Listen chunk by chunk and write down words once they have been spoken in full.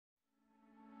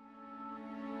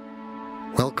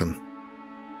Welcome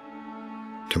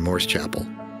to Morris Chapel.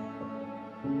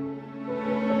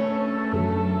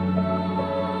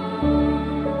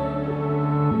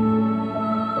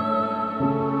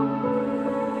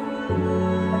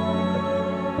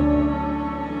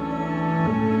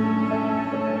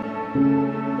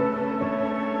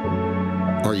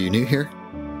 Are you new here?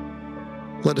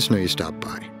 Let us know you stopped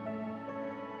by.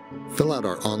 Fill out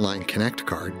our online Connect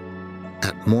card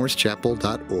at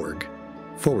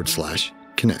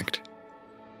morrischapel.org/connect.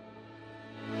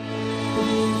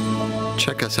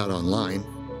 Check us out online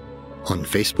on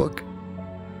Facebook,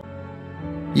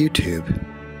 YouTube,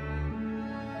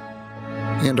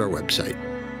 and our website.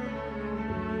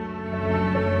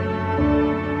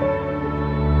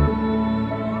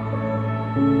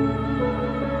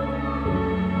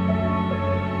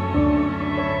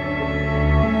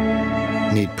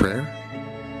 Need prayer?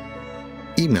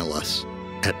 Email us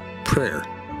at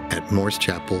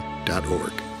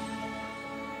prayer@morrischapel.org.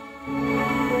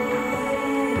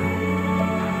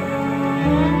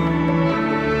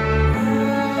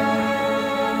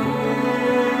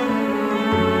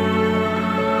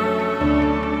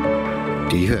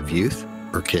 Do you have youth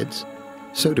or kids?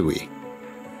 So do we.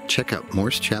 Check out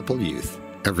Morris Chapel Youth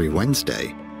every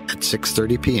Wednesday at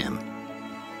 6:30 p.m.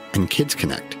 and Kids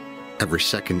Connect every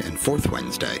second and fourth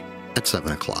Wednesday at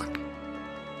 7 o'clock.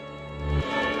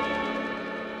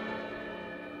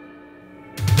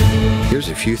 Here's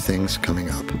a few things coming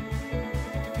up.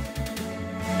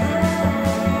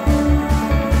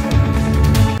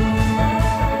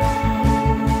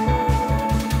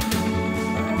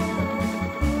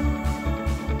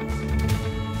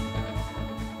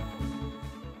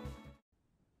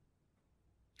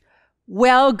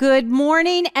 Well, good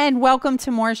morning and welcome to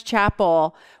Morris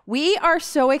Chapel. We are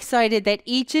so excited that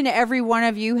each and every one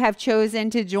of you have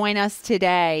chosen to join us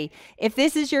today. If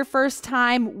this is your first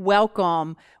time,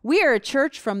 welcome. We are a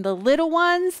church from the little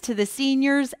ones to the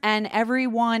seniors and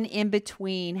everyone in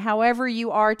between. However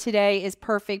you are today is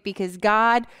perfect because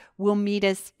God will meet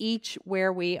us each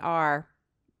where we are.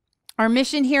 Our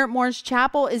mission here at Morris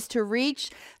Chapel is to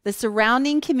reach the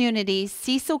surrounding communities,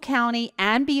 Cecil County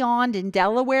and beyond in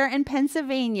Delaware and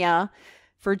Pennsylvania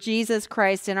for Jesus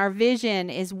Christ. And our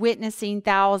vision is witnessing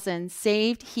thousands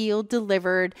saved, healed,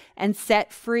 delivered, and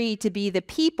set free to be the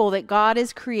people that God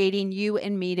is creating you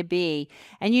and me to be.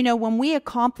 And you know, when we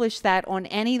accomplish that on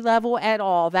any level at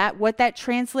all, what that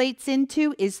translates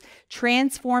into is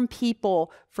transform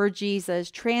people for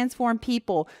Jesus, transform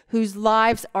people whose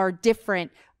lives are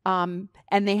different, and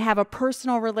they have a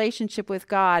personal relationship with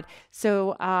God.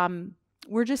 So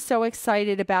we're just so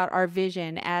excited about our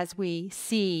vision as we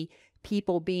see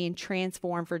people being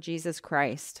transformed for Jesus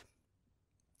Christ.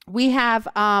 We have,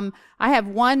 I have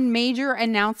one major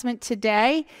announcement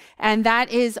today, and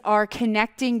that is our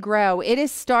Connect and Grow. It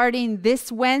is starting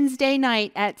this Wednesday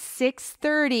night at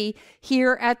 6:30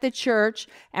 here at the church,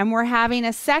 and we're having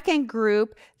a second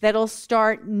group that'll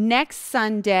start next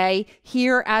Sunday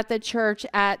here at the church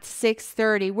at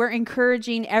 6:30. We're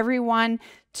encouraging everyone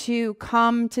to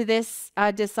come to this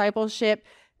discipleship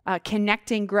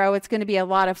Connect and Grow. It's going to be a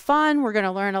lot of fun. We're going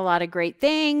to learn a lot of great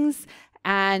things.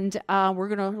 And we're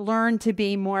going to learn to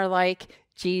be more like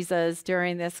Jesus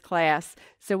during this class.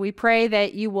 So we pray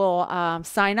that you will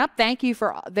sign up. Thank you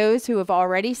for those who have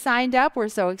already signed up. We're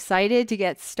so excited to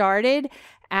get started.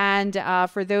 And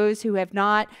for those who have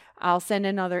not, I'll send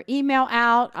another email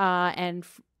out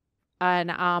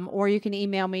or you can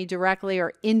email me directly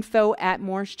or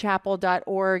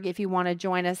info@morrischapel.org if you want to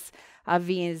join us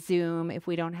via Zoom if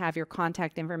we don't have your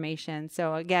contact information.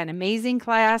 So again, amazing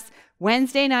class,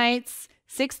 Wednesday nights,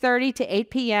 6:30 to 8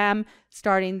 p.m.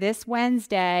 starting this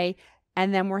Wednesday.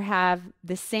 And then we'll have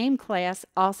the same class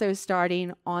also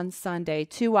starting on Sunday.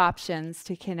 2 options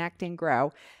to connect and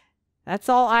grow. That's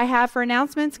all I have for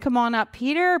announcements. Come on up,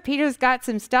 Peter. Peter's got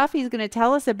some stuff he's going to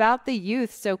tell us about the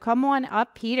youth. So come on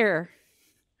up, Peter.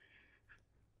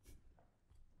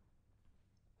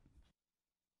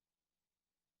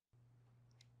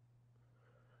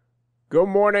 Good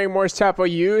morning, Morris Chapel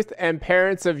youth and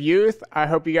parents of youth. I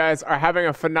hope you guys are having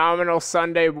a phenomenal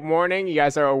Sunday morning. You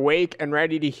guys are awake and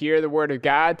ready to hear the word of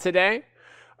God today.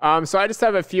 So I just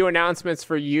have a few announcements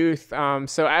for youth.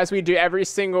 So as we do every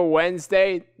single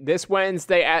Wednesday, this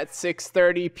Wednesday at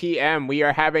 6:30 p.m., we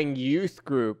are having youth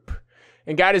group.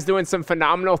 And God is doing some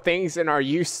phenomenal things in our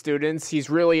youth students. He's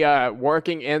really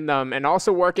working in them and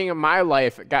also working in my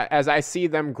life. As I see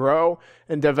them grow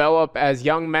and develop as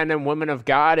young men and women of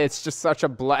God, it's just such a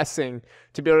blessing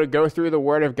to be able to go through the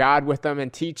Word of God with them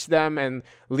and teach them and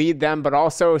lead them, but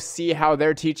also see how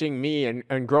they're teaching me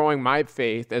and growing my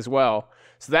faith as well.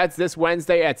 So that's this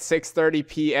Wednesday at 6:30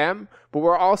 p.m. But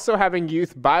we're also having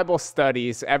youth Bible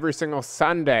studies every single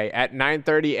Sunday at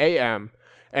 9:30 a.m.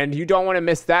 And you don't want to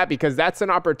miss that, because that's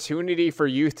an opportunity for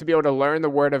youth to be able to learn the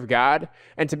Word of God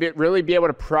and to really be able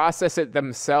to process it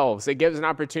themselves. It gives an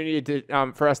opportunity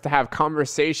for us to have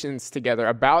conversations together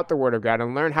about the Word of God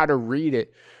and learn how to read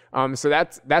it. So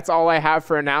that's all I have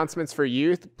for announcements for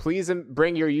youth. Please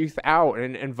bring your youth out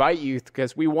and invite youth,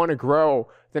 because we want to grow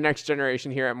the next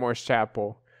generation here at Morris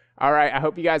Chapel. All right, I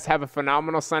hope you guys have a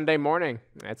phenomenal Sunday morning.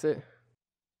 That's it.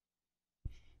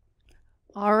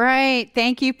 All right.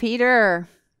 Thank you, Peter.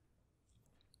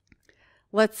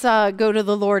 Let's go to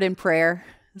the Lord in prayer.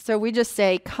 So we just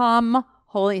say, "Come,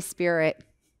 Holy Spirit."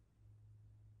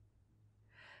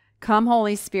 Come,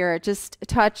 Holy Spirit. Just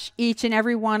touch each and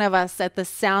every one of us at the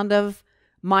sound of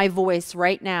my voice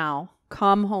right now.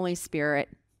 Come, Holy Spirit.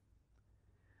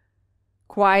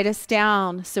 Quiet us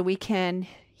down so we can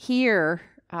hear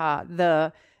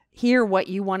what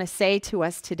you want to say to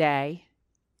us today.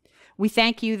 We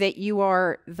thank you that you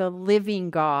are the living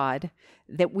God,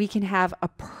 that we can have a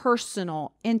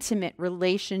personal, intimate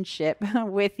relationship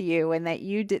with you, and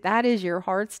that is your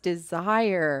heart's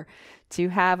desire, to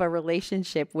have a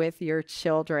relationship with your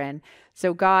children.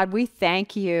 So God, we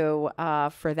thank you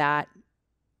for that.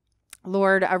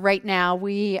 Lord, right now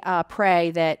we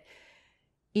pray that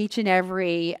each and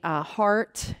every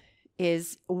heart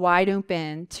is wide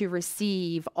open to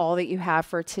receive all that you have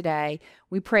for today.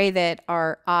 We pray that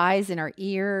our eyes and our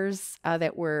ears,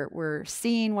 that we're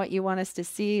seeing what you want us to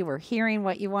see, we're hearing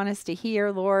what you want us to hear,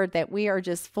 Lord, that we are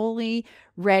just fully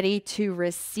ready to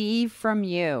receive from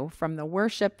you, from the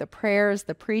worship, the prayers,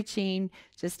 the preaching,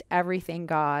 just everything,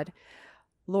 God.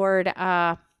 Lord,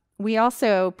 we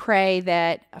also pray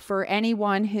that for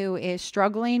anyone who is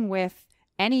struggling with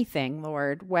anything,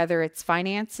 Lord, whether it's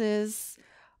finances,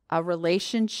 a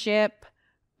relationship,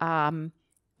 a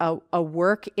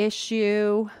work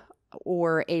issue,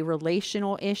 or a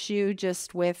relational issue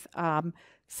just with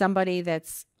somebody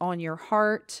that's on your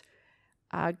heart.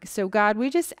 So God, we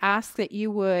just ask that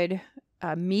you would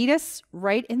meet us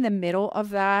right in the middle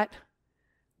of that,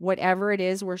 whatever it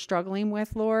is we're struggling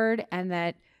with, Lord, and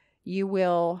that you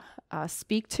will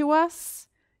speak to us.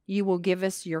 You will give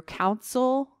us your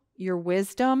counsel, your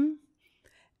wisdom,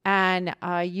 and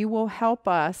you will help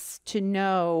us to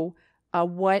know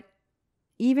what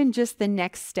even just the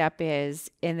next step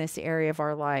is in this area of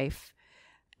our life.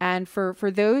 And for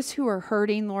those who are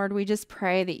hurting, Lord, we just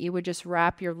pray that you would just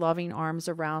wrap your loving arms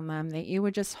around them, that you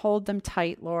would just hold them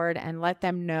tight, Lord, and let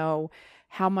them know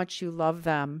how much you love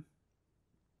them.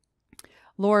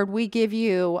 Lord, we give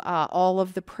you all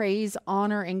of the praise,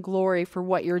 honor, and glory for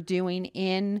what you're doing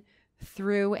in,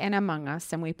 through, and among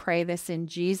us. And we pray this in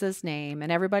Jesus' name.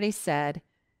 And everybody said,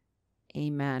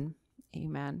 amen.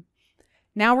 Amen.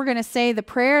 Now we're going to say the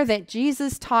prayer that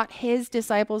Jesus taught his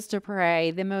disciples to pray,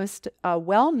 the most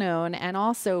well-known and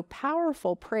also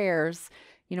powerful prayers.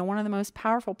 You know, one of the most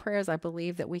powerful prayers I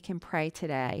believe that we can pray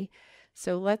today.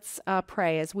 So let's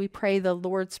pray as we pray the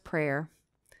Lord's Prayer.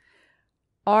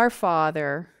 Our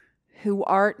Father, who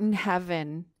art in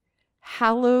heaven,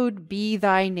 hallowed be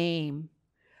thy name.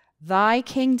 Thy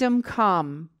kingdom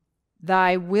come,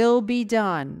 thy will be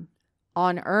done,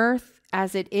 on earth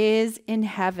as it is in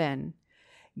heaven.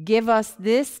 Give us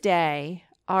this day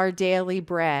our daily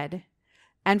bread,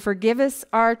 and forgive us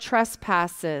our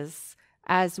trespasses,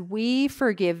 as we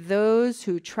forgive those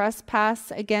who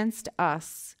trespass against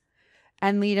us.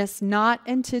 And lead us not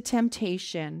into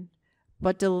temptation,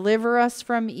 but deliver us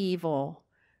from evil.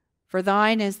 For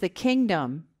thine is the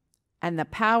kingdom, and the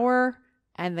power,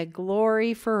 and the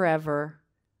glory forever.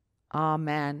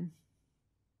 Amen.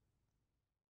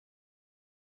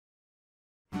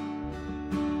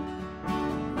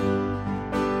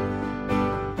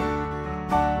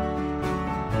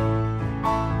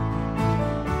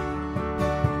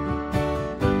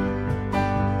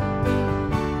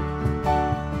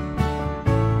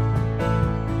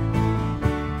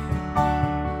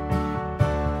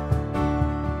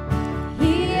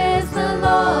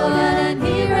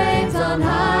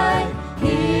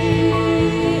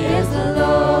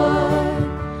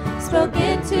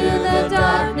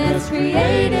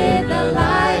 Created the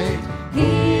light.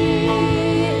 He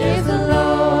is the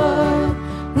Lord,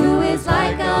 who is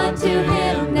like unto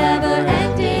him, never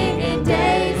ending in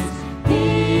days.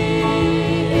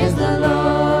 He is the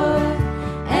Lord,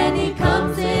 and he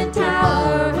comes in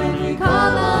power when we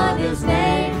call on his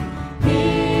name.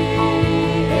 He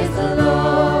is the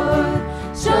Lord.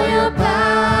 Show your power,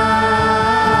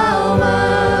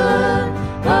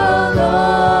 oh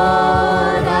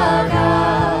Lord our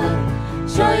God.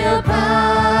 Show your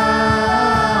power.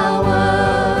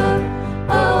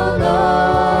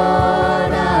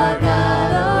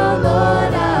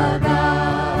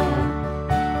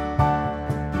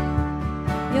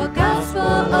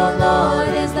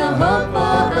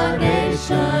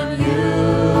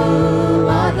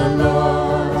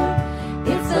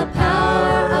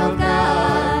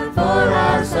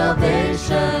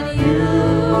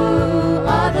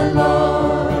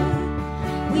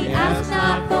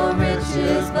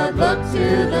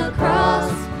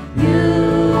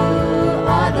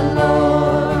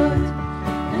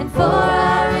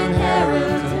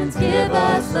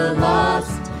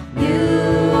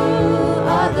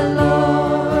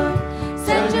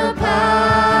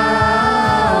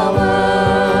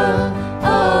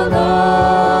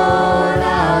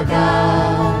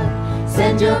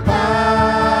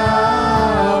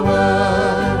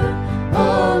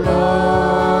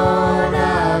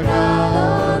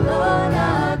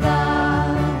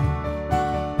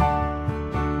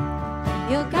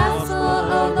 Your gospel,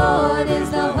 O Lord, is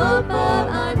the hope of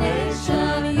our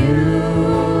nation.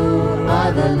 You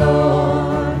are the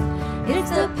Lord. It's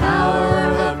the power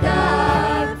of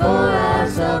God for our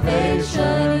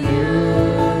salvation.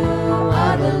 You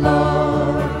are the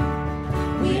Lord.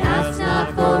 We ask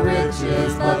not for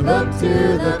riches, but look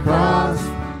to the cross.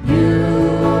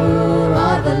 You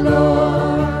are the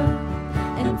Lord.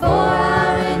 And for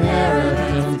our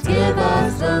inheritance, give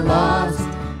us the lost.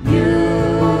 You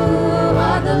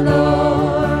are the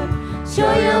Lord.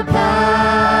 Show your power,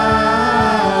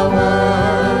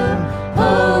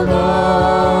 oh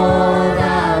Lord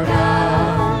our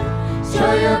God.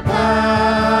 Show your power,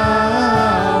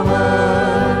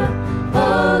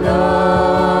 oh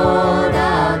Lord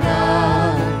our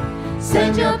God.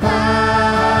 Send your power,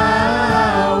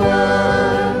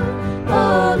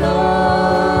 oh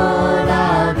Lord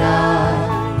our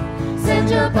God. Send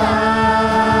your power.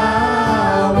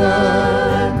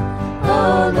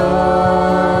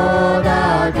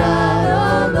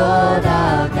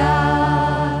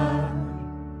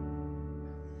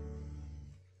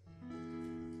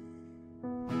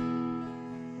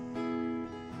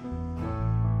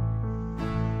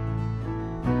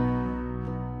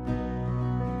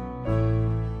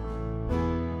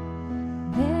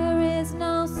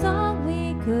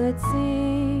 Could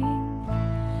sing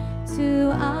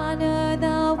to honor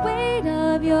the weight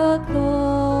of your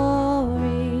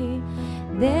glory.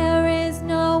 There is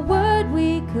no word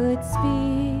we could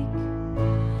speak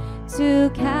to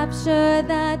capture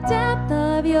the depth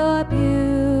of your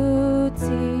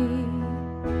beauty.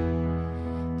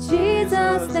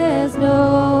 Jesus, there's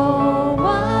no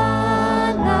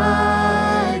one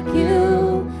like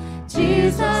you.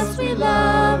 Jesus, we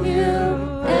love you,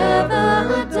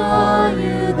 ever adore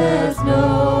you. There's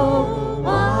no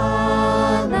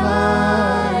one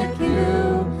like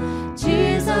you.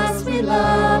 Jesus, we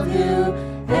love you,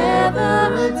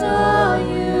 ever adore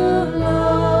you, Lord.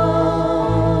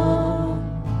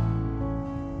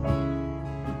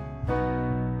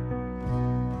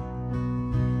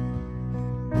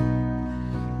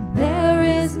 There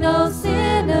is no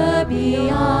sinner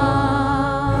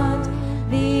beyond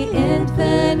the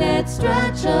infinite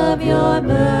stretch of your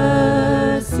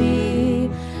mercy.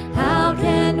 How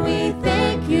can we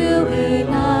thank you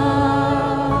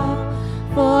enough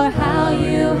for how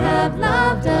you have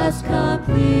loved us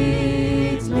completely?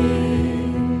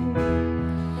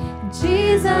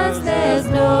 Jesus, there's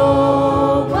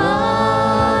no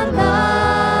one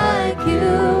like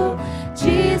you.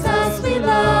 Jesus, we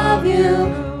love you,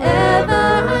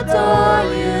 ever adore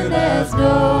you. There's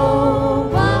no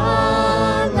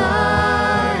one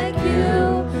like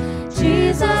you.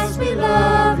 Jesus, we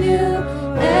love you,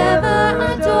 ever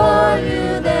adore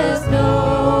you. There's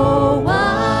no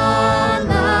one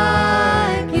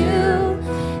like you.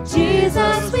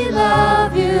 Jesus, we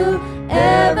love you,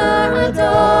 ever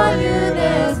adore you.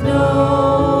 There's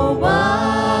no one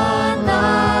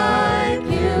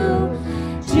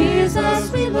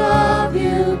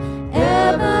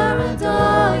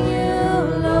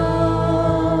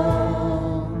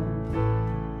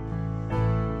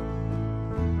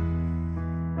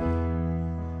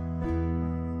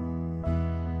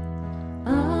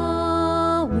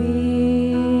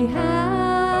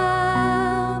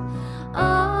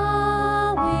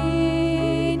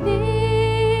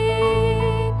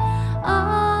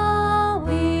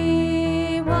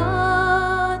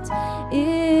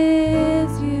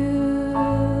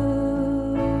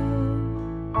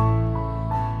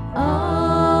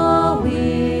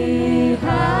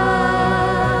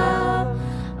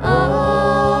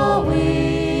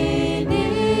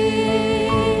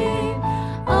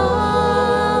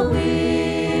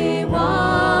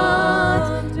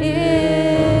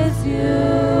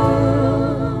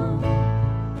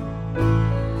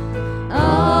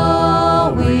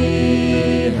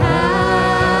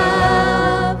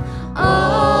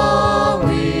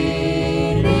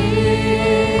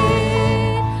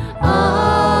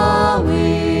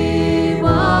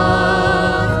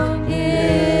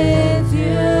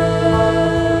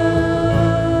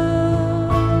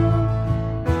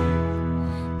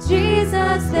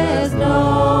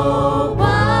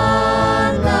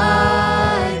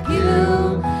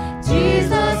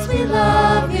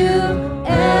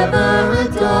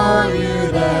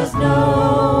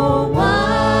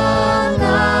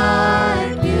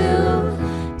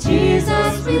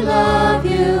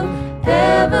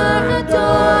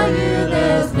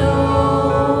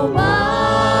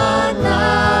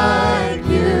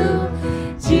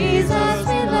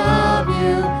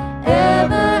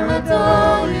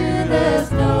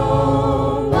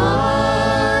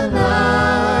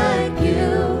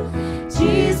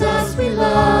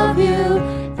love you,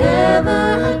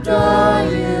 ever adore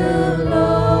you,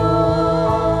 Lord.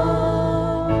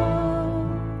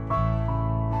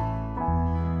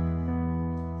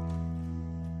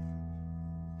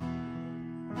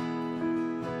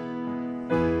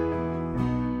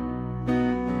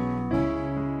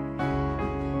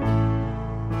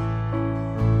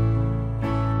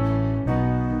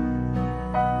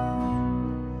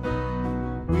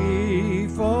 We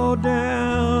fall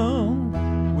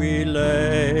down, we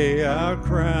lay our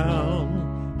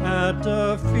crown at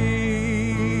the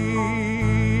feet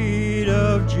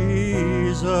of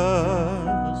Jesus.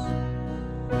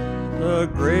 The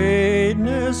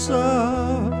greatness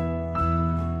of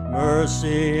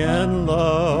mercy and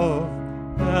love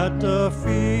at the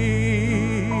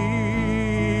feet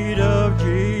of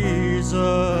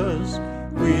Jesus.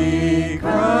 We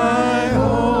cry,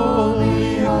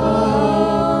 holy,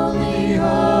 holy,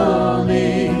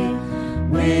 holy.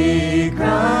 We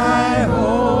cry,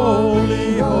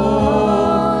 holy,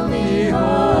 holy,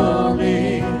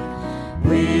 holy.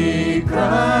 We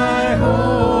cry,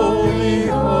 holy,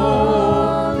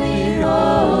 holy,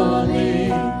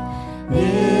 holy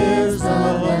is the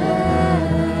Lamb.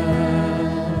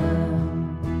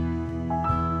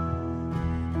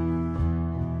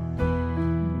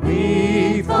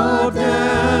 We fall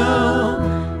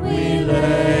down, we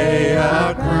lay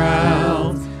our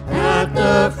crowns at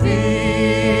the feet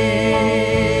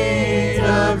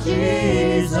of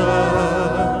Jesus.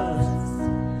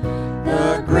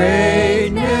 The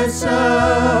greatness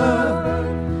of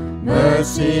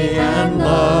mercy and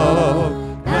love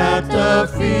at the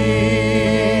feet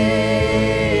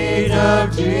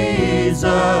of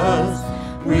Jesus.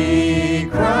 We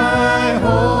cry,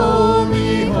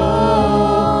 holy,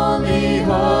 holy,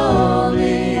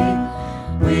 holy.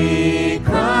 We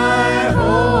cry,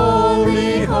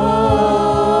 holy,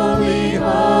 holy,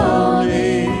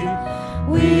 holy.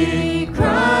 We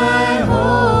cry,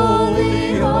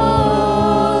 holy,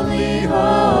 holy,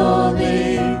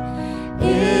 holy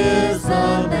is the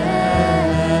Lamb.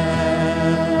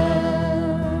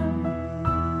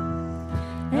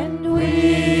 And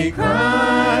we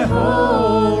cry,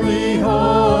 holy,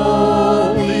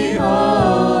 holy,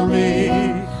 holy.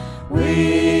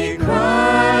 We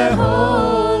cry,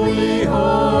 holy,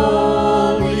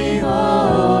 holy,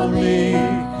 holy.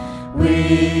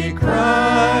 We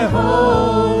cry,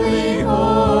 holy,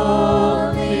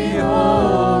 holy,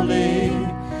 holy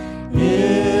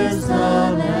is the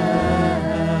Lamb.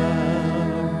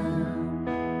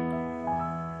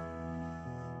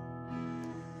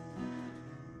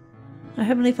 Our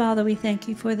Heavenly Father, we thank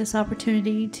you for this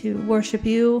opportunity to worship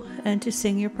you and to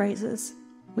sing your praises.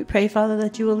 We pray, Father,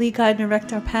 that you will lead, guide, and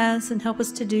direct our paths and help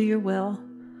us to do your will.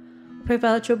 We pray,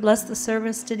 Father, that you'll bless the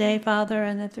service today, Father,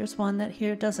 and if there's one that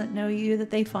here doesn't know you, that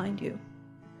they find you.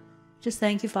 Just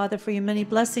thank you, Father, for your many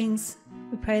blessings.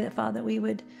 We pray that, Father, we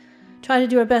would try to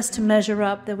do our best to measure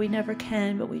up, that we never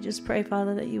can, but we just pray,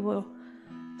 Father, that you will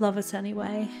love us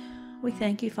anyway. We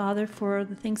thank you, Father, for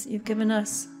the things that you've given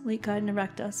us. Lead, guide, and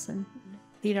direct us, and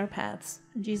lead our paths.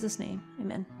 In Jesus' name,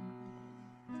 amen.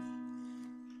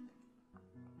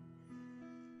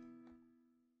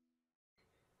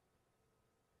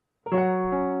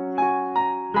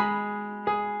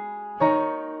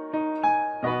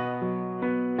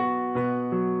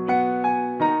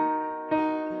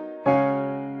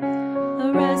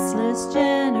 A restless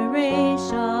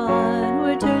generation,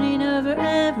 we're turning over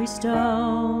every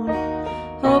stone,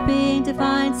 hoping to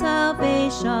find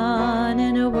salvation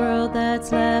in a world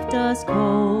that's left us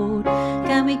cold.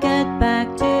 Can we get back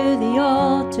to the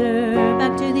altar,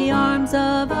 back to the arms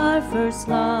of our first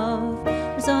love?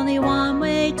 There's only one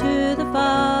way to the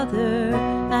Father,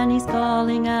 and He's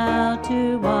calling out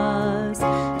to us.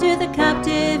 To the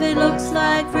captive it looks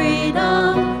like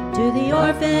freedom, to the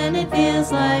orphan it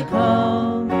feels like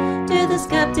home. To the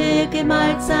skeptic it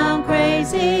might sound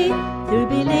crazy, to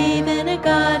believe in a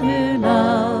God who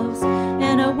loves.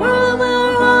 In a world where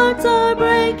our hearts are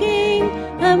breaking,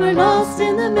 and we're lost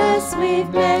in the mess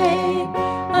we've made,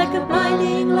 like a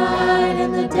blinding light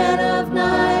in the dead of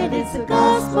night, it's the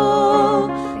gospel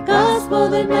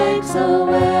that makes a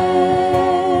way.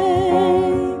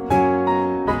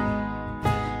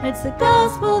 It's the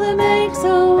gospel that makes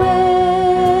a way.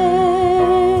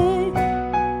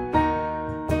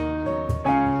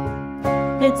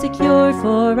 It's a cure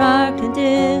for our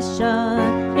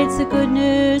condition, it's the good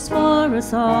news for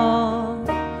us all.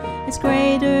 It's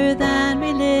greater than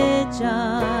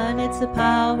religion, it's the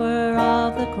power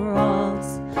of the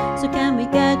cross. So can we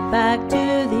get back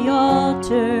to the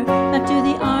altar, back to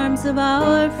the arms of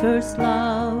our first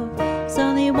love? There's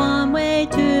only one way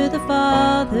to the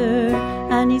Father,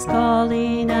 and he's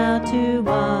calling out to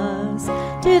us.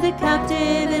 To the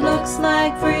captive it looks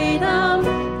like freedom,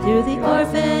 to the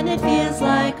orphan it feels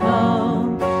like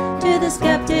home. To the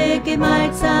skeptic it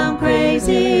might sound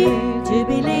crazy to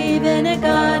believe in a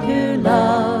God who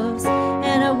loves.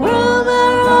 In a world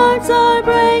where hearts are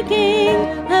breaking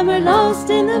and we're lost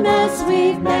in the mess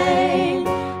we've made,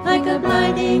 like a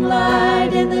blinding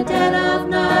light in the dead of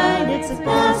night, it's a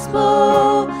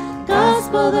gospel,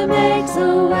 gospel that makes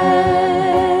a way.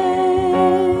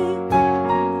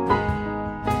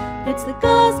 It's the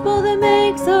gospel that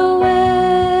makes a way.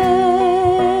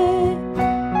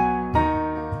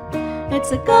 It's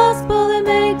the gospel that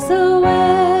makes a way.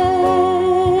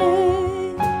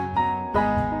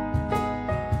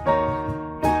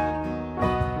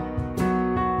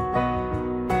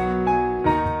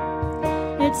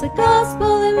 It's the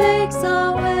gospel that makes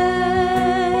a way.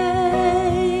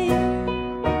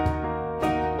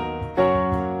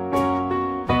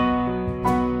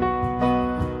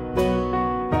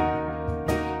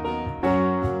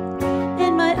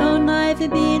 In my own life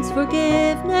it means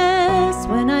forgiveness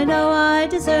when I know I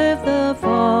deserve the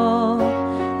fall.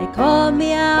 It called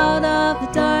me out of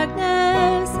the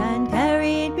darkness and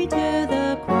carried me to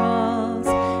the cross.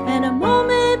 In a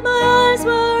moment my eyes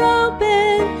were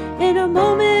open, in a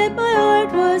moment my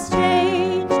heart was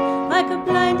changed, like a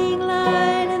blinding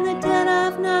light in the dead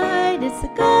of night. It's the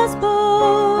gospel.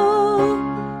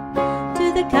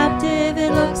 To the captive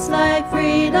it looks like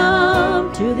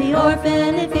freedom, to the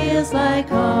orphan it feels like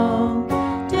home.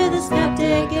 To the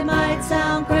skeptic it might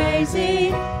sound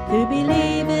crazy to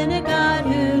believe in a God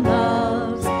who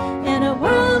loves. In a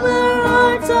world where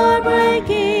hearts are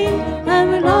breaking and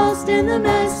we're lost in the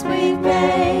mess we've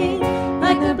made,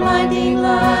 like the blinding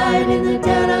light in the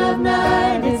dead of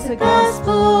night, it's the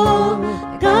gospel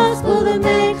that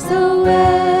makes a way.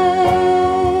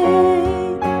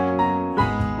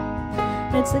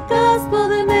 It's the gospel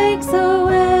that makes a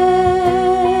way.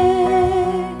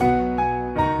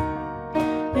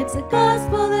 It's the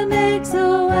gospel that makes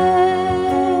a way.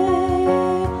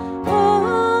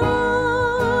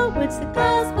 Oh, it's the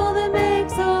gospel that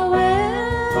makes a way.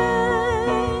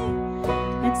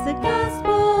 It's the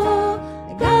gospel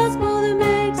that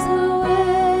makes a way.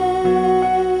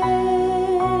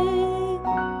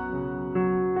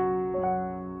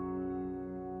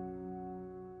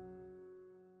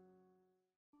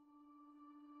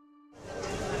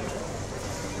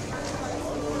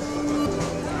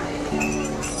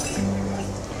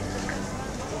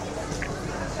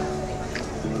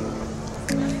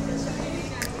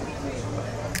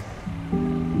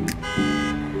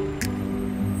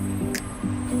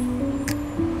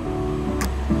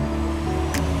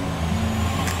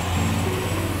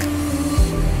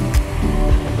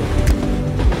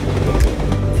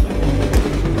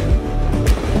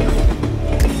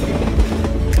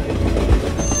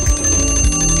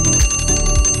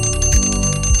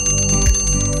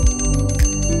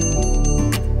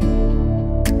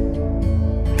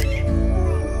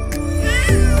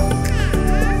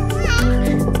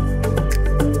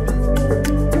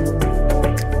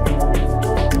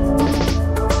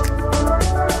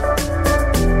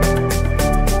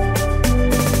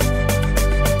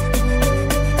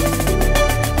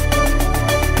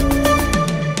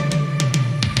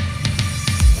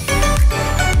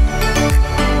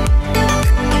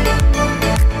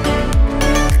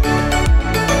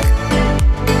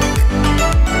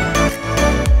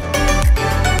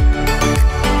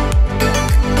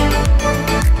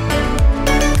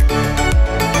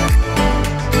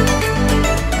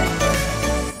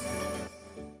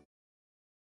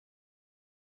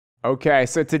 Okay,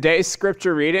 so today's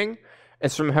scripture reading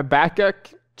is from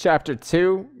Habakkuk chapter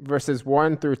 2, verses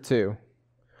 1 through 2.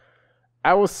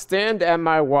 I will stand at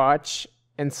my watch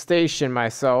and station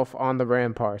myself on the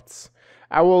ramparts.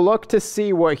 I will look to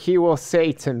see what he will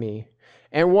say to me,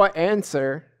 and what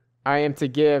answer I am to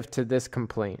give to this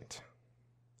complaint.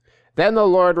 Then the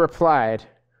Lord replied,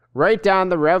 write down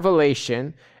the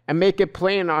revelation and make it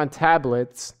plain on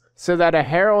tablets, so that a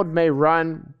herald may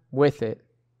run with it.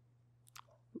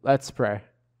 Let's pray.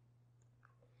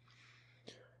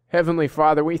 Heavenly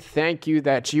Father, we thank you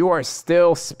that you are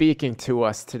still speaking to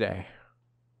us today.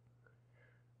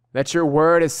 That your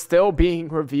word is still being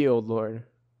revealed, Lord,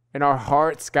 in our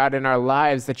hearts, God, in our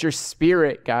lives, that your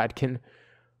spirit, God, can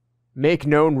make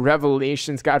known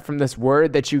revelations, God, from this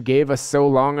word that you gave us so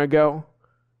long ago.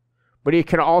 But he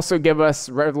can also give us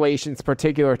revelations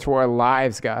particular to our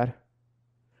lives, God.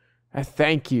 I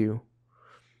thank you,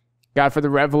 God, for the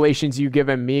revelations you've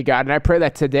given me, God. And I pray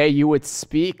that today you would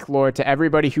speak, Lord, to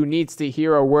everybody who needs to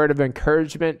hear a word of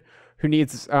encouragement, who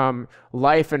needs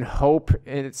life and hope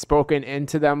and it's spoken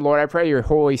into them, Lord, I pray your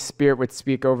Holy Spirit would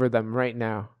speak over them right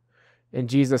now. In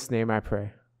Jesus' name I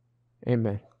pray.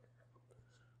 Amen.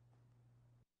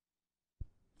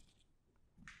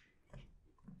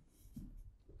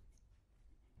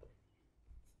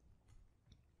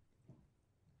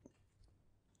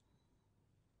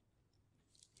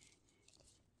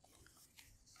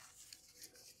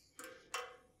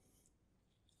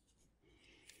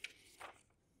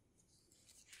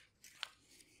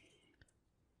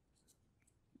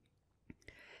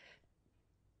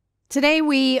 Today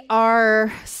we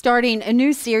are starting a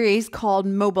new series called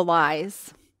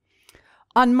Mobilize.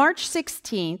 On March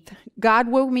 16th, God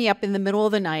woke me up in the middle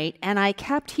of the night and I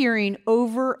kept hearing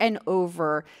over and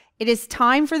over, it is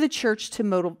time for the church to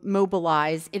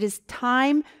mobilize. It is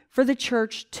time for the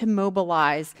church to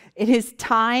mobilize. It is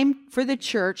time for the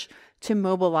church to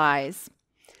mobilize.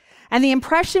 And the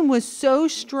impression was so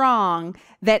strong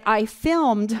that I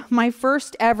filmed my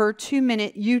first ever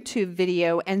 2-minute YouTube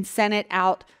video and sent it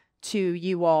out to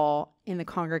you all in the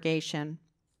congregation.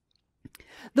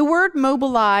 The word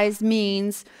mobilize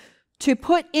means to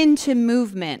put into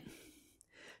movement,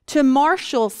 to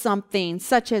marshal something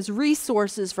such as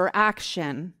resources for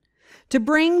action, to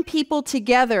bring people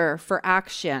together for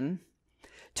action,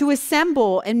 to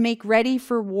assemble and make ready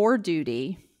for war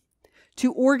duty,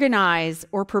 to organize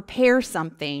or prepare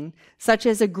something such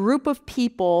as a group of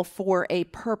people for a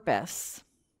purpose.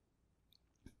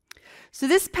 So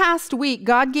this past week,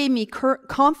 God gave me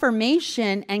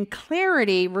confirmation and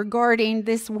clarity regarding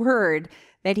this word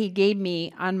that he gave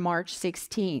me on March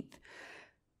 16th.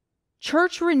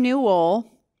 Church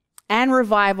renewal and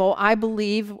revival, I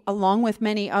believe, along with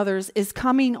many others, is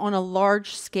coming on a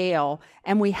large scale,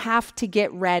 and we have to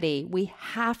get ready. We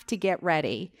have to get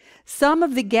ready. Some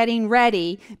of the getting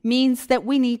ready means that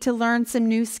we need to learn some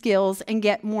new skills and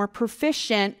get more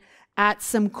proficient at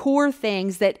some core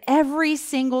things that every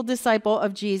single disciple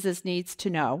of Jesus needs to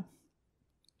know.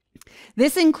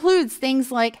 This includes things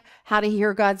like how to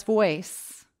hear God's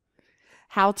voice,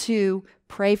 how to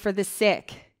pray for the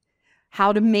sick,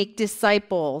 how to make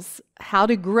disciples, how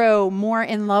to grow more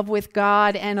in love with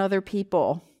God and other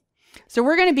people. So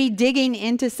we're going to be digging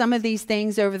into some of these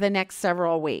things over the next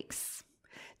several weeks.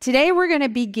 Today we're going to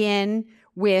begin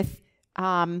with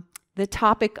the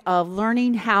topic of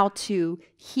learning how to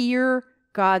hear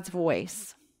God's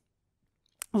voice.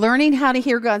 Learning how to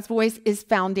hear God's voice is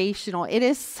foundational. It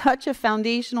is such a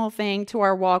foundational thing to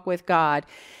our walk with God.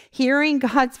 Hearing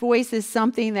God's voice is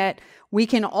something that we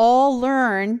can all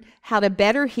learn how to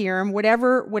better hear Him.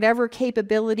 Whatever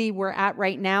capability we're at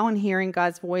right now in hearing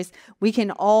God's voice, we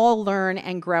can all learn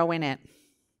and grow in it.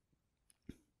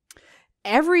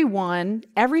 Everyone,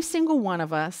 every single one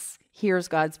of us hears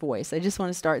God's voice. I just want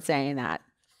to start saying that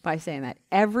by saying that.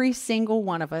 Every single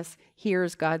one of us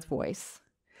hears God's voice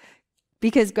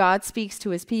because God speaks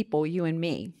to his people, you and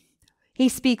me. He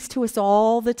speaks to us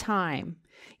all the time.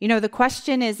 You know, the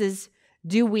question is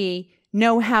do we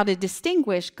know how to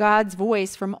distinguish God's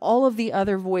voice from all of the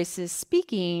other voices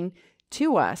speaking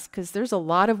to us? Because there's a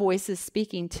lot of voices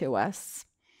speaking to us.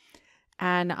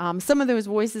 And some of those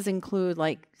voices include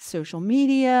like social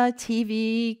media,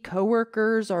 TV,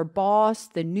 coworkers, our boss,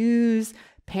 the news,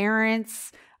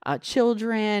 parents,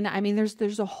 children. I mean,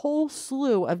 there's a whole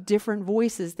slew of different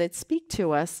voices that speak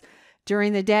to us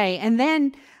during the day. And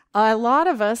then a lot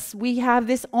of us, we have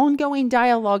this ongoing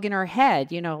dialogue in our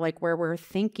head, you know, like where we're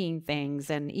thinking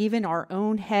things, and even our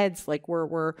own heads, like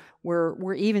we're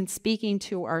even speaking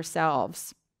to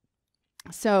ourselves.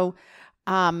 So,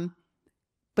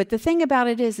 but the thing about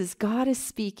it is God is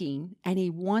speaking, and he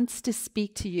wants to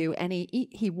speak to you, and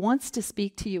he wants to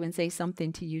speak to you and say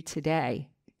something to you today.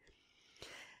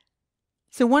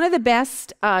 So one of the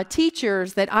best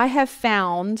teachers that I have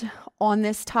found on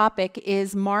this topic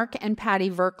is Mark and Patty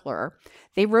Virkler.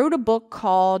 They wrote a book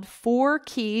called 4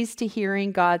 Keys to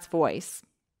Hearing God's Voice.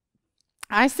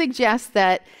 I suggest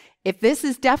that if this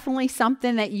is definitely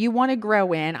something that you want to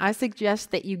grow in, I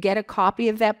suggest that you get a copy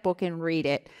of that book and read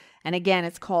it. And again,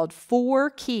 it's called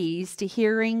 4 Keys to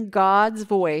Hearing God's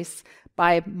Voice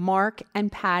by Mark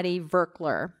and Patty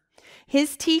Virkler.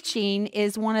 His teaching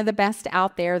is one of the best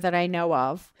out there that I know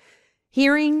of.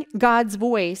 Hearing God's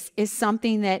voice is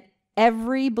something that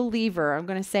every believer, I'm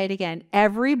going to say it again,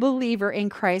 every believer in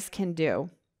Christ can do.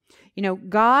 You know,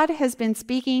 God has been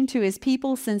speaking to his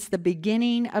people since the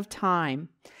beginning of time.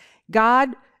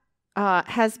 God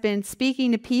has been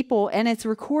speaking to people, and it's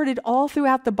recorded all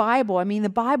throughout the Bible. I mean, the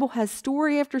Bible has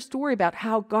story after story about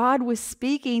how God was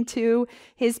speaking to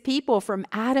his people, from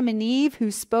Adam and Eve,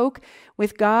 who spoke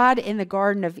with God in the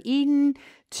Garden of Eden,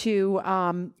 to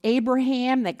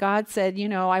Abraham, that God said,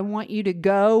 I want you to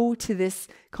go to this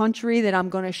country that I'm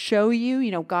going to show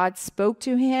you. God spoke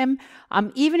to him.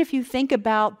 Even if you think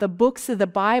about the books of the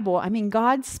Bible, I mean,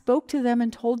 God spoke to them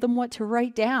and told them what to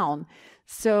write down.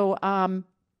 So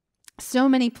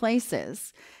many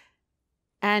places.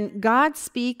 And God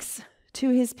speaks to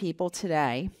his people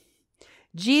today.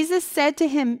 Jesus said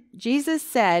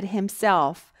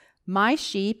himself, "My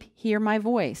sheep hear my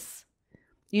voice."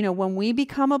 When we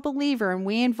become a believer and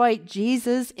we invite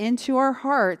Jesus into our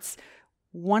hearts,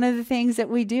 one of the things that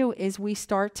we do is we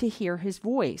start to hear his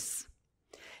voice.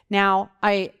 Now,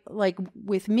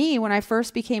 with me, when I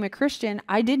first became a Christian,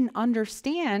 I didn't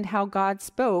understand how God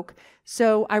spoke,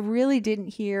 so I really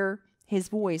didn't hear his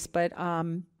voice, but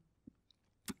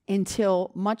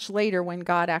until much later when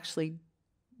God actually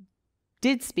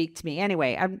did speak to me.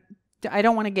 Anyway, I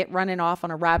don't want to get running off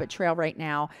on a rabbit trail right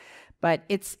now, but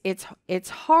it's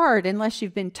hard unless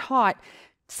you've been taught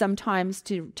sometimes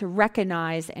to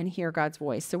recognize and hear God's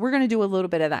voice. So we're going to do a little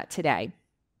bit of that today.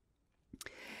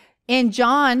 In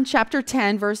John chapter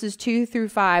 10, verses 2 through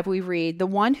 5, we read, "The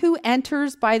one who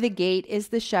enters by the gate is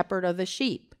the shepherd of the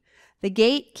sheep. The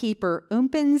gatekeeper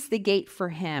opens the gate for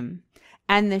him,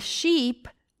 and the sheep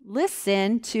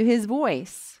listen to his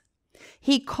voice.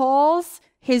 He calls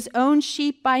his own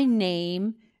sheep by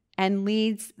name and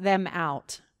leads them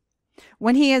out.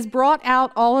 When he has brought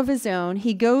out all of his own,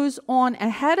 he goes on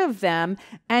ahead of them,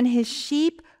 and his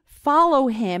sheep follow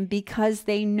him because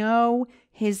they know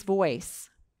his voice.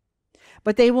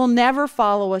 But they will never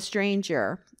follow a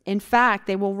stranger. In fact,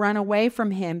 they will run away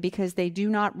from him because they do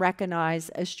not recognize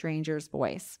a stranger's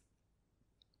voice."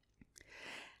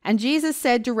 And Jesus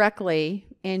said directly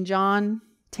in John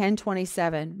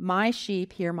 10:27, "My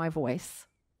sheep hear my voice."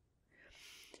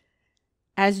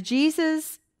 As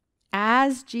Jesus'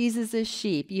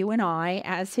 sheep, you and I,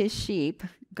 as his sheep,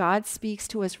 God speaks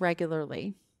to us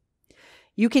regularly.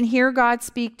 You can hear God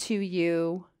speak to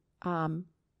you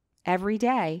every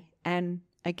day. And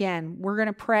again, we're going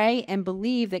to pray and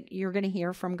believe that you're going to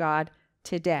hear from God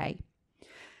today.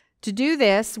 To do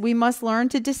this, we must learn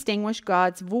to distinguish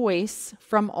God's voice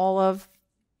from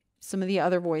some of the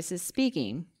other voices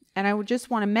speaking. And I would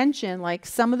just want to mention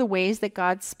some of the ways that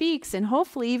God speaks. And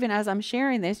hopefully, even as I'm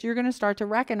sharing this, you're going to start to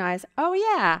recognize, oh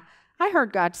yeah, I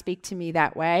heard God speak to me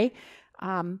that way.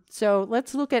 So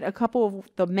let's look at a couple of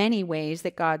the many ways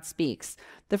that God speaks.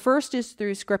 The first is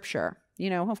through Scripture.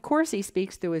 Of course he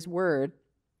speaks through his word.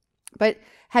 But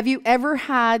have you ever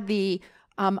had the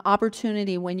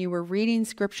opportunity when you were reading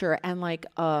Scripture and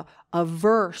a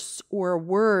verse or a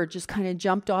word just kind of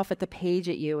jumped off at the page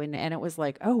at you, and it was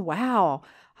like, oh wow,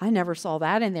 I never saw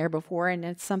that in there before, and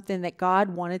it's something that God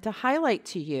wanted to highlight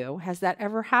to you? Has that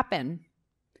ever happened?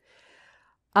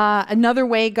 Another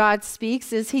way God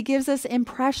speaks is he gives us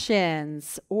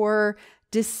impressions or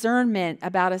discernment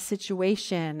about a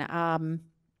situation.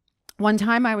 One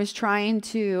time I was trying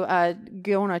to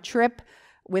go on a trip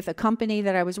with a company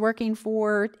that I was working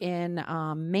for in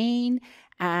Maine,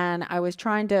 and I was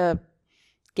trying to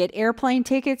get airplane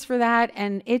tickets for that,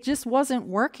 and it just wasn't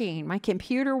working. My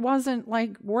computer wasn't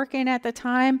working at the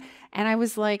time, and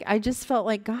I just felt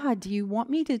like, God, do you want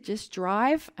me to just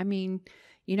drive? I mean,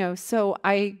 so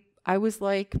I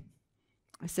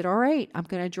said, all right, I'm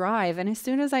going to drive. And as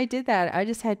soon as I did that, I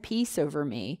just had peace over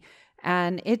me.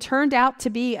 And it turned out to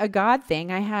be a God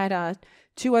thing. I had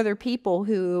 2 other people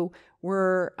who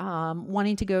were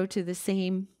wanting to go to the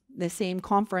same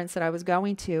conference that I was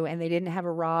going to, and they didn't have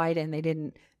a ride, and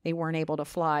they weren't able to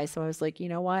fly. So I was like, you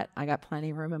know what? I got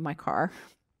plenty of room in my car.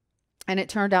 And it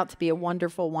turned out to be a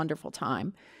wonderful, wonderful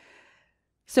time.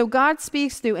 So God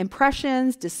speaks through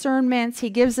impressions, discernments. He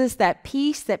gives us that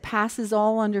peace that passes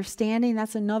all understanding.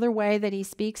 That's another way that he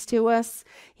speaks to us.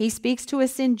 He speaks to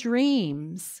us in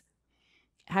dreams.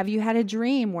 Have you had a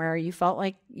dream where you felt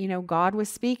like, God was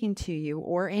speaking to you?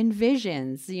 Or in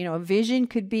visions? A vision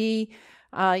could be,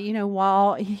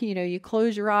 while, you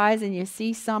close your eyes and you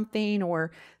see something.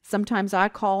 Or sometimes I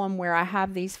call them where I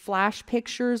have these flash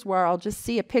pictures where I'll just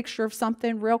see a picture of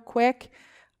something real quick.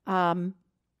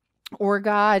 Or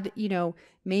God,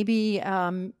 maybe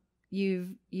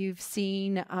you've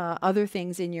seen other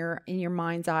things in your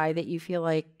mind's eye that you feel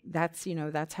like that's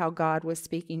how God was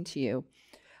speaking to you.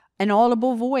 An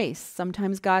audible voice.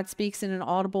 Sometimes God speaks in an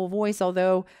audible voice,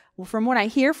 although from what I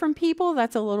hear from people,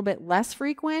 that's a little bit less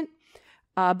frequent.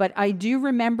 But I do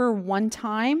remember one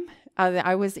time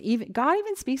God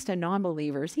even speaks to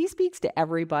non-believers. He speaks to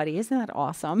everybody. Isn't that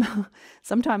awesome?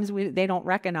 Sometimes they don't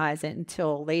recognize it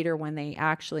until later when they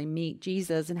actually meet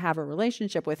Jesus and have a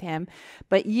relationship with him.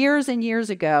 But years and years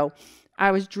ago,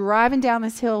 I was driving down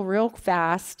this hill real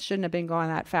fast. Shouldn't have been going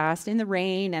that fast in the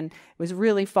rain, and it was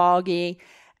really foggy.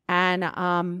 And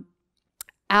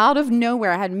out of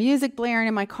nowhere, I had music blaring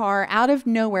in my car. Out of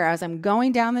nowhere, as I'm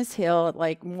going down this hill at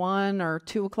like 1 or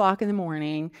 2 o'clock in the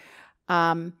morning,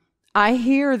 I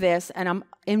hear this, and I'm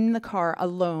in the car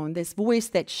alone, this voice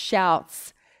that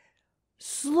shouts,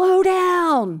 "Slow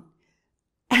down."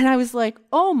 And I was like,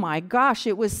 oh my gosh,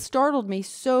 it startled me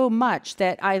so much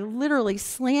that I literally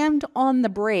slammed on the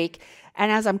brake.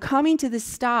 And as I'm coming to the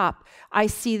stop, I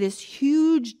see this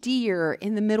huge deer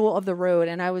in the middle of the road.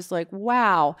 And I was like,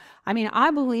 wow. I mean, I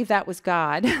believe that was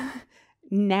God.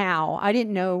 Now, I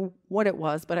didn't know what it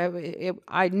was, but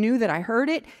I knew that I heard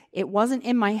it. It wasn't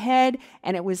in my head,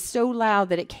 and it was so loud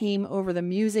that it came over the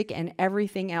music and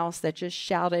everything else that just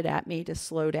shouted at me to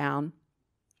slow down.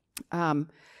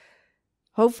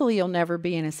 Hopefully you'll never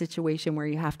be in a situation where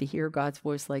you have to hear God's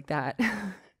voice like that.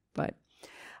 But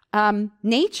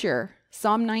nature,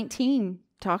 Psalm 19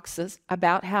 talks us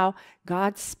about how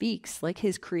God speaks, like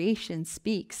his creation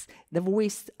speaks. The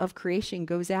voice of creation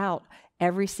goes out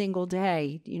every single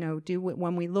day. You know,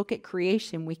 when we look at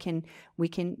creation, what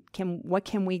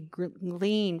can we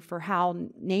glean for how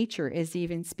nature is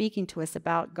even speaking to us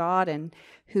about God and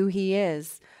who he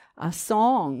is?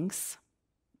 Songs.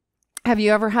 Have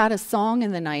you ever had a song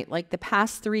in the night? Like the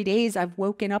past 3 days, I've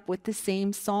woken up with the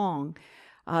same song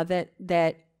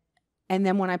and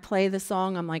then when I play the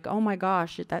song, I'm like, oh my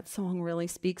gosh, that song really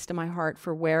speaks to my heart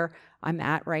for where I'm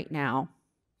at right now.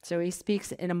 So he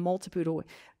speaks in a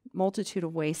multitude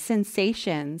of ways.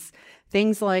 Sensations,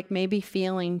 things like maybe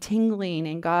feeling tingling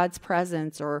in God's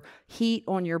presence, or heat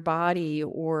on your body,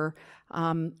 or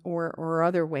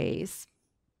other ways.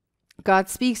 God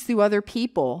speaks through other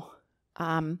people.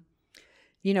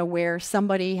 You know, where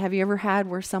somebody, have you ever had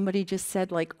where somebody just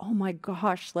said like, oh my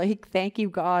gosh, like, thank you,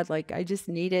 God. Like, I just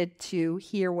needed to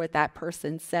hear what that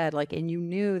person said. Like, and you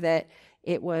knew that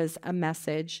it was a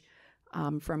message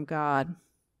from God.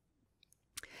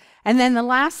 And then the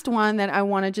last one that I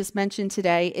want to just mention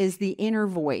today is the inner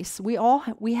voice. We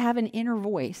have an inner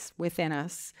voice within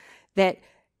us that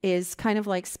is kind of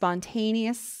like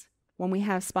spontaneous. When we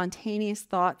have spontaneous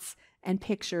thoughts and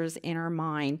pictures in our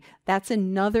mind, that's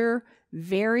another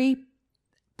very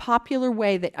popular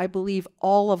way that I believe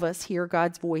all of us hear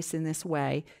God's voice in this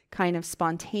way, kind of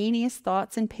spontaneous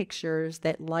thoughts and pictures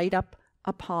that light up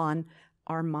upon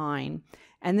our mind.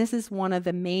 And this is one of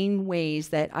the main ways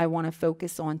that I want to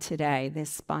focus on today, this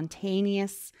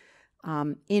spontaneous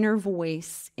inner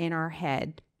voice in our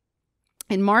head.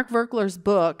 In Mark Virkler's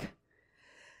book,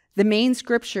 the main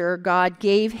scripture God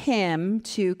gave him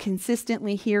to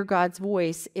consistently hear God's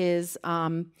voice is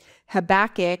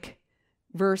Habakkuk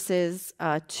verses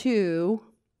 2,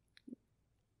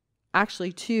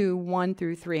 1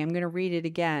 through 3. I'm going to read it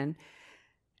again.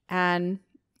 And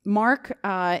Mark,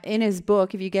 in his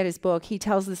book, if you get his book, he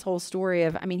tells this whole story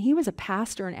of, I mean, he was a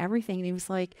pastor and everything. And he was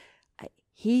like,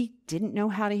 he didn't know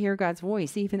how to hear God's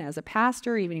voice, even as a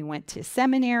pastor. Even he went to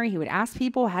seminary. He would ask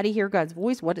people, how do you hear God's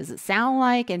voice? What does it sound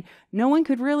like? And no one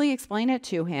could really explain it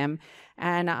to him.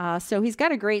 And so he's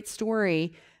got a great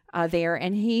story there.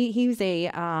 And he's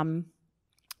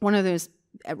one of those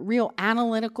real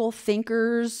analytical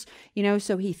thinkers, you know,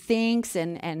 so he thinks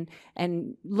and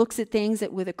looks at things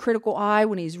with a critical eye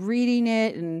when he's reading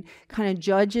it and kind of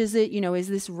judges it, you know, is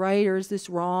this right or is this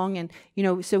wrong? And, you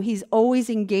know, so he's always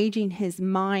engaging his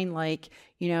mind, like,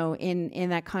 you know, in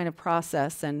that kind of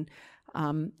process. And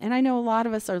I know a lot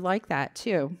of us are like that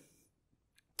too.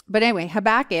 But anyway,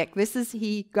 Habakkuk,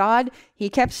 he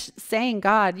kept saying,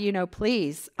 God, you know,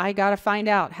 please, I got to find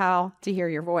out how to hear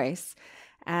your voice.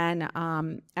 And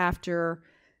after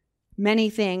many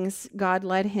things, God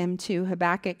led him to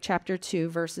Habakkuk chapter 2,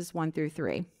 verses 1 through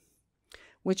 3,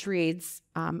 which reads,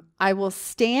 I will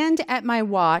stand at my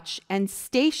watch and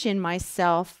station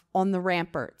myself on the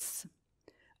ramparts.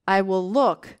 I will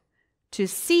look to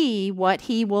see what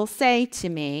he will say to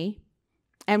me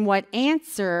and what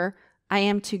answer I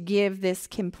am to give this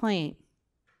complaint.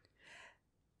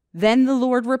 Then the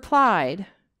Lord replied,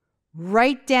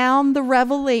 write down the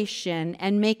revelation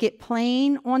and make it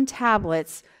plain on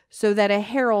tablets so that a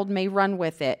herald may run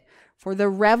with it. For the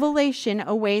revelation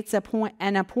awaits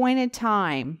an appointed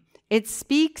time. It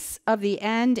speaks of the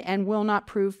end and will not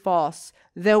prove false.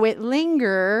 Though it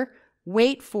linger,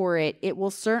 wait for it. It will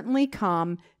certainly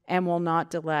come and will not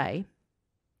delay.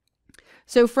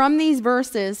 So from these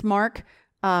verses, Mark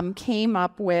came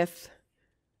up with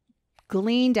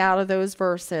gleaned out of those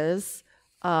verses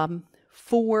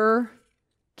 4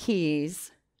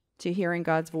 keys to hearing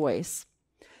God's voice.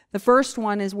 The first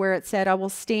one is where it said, I will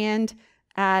stand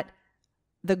at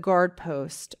the guard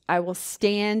post. I will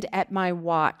stand at my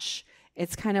watch.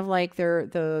 It's kind of like they're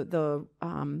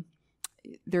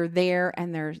there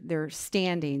and they're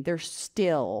standing. They're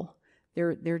still.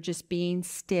 They're just being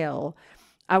still.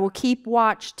 I will keep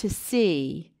watch to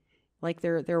see. Like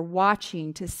they're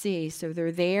watching to see. So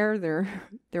they're there.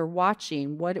 They're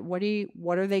watching. What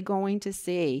are they going to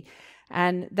see?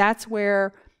 And that's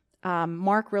where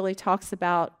Mark really talks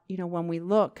about, when we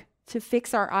look, to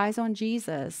fix our eyes on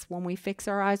Jesus. When we fix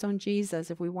our eyes on Jesus,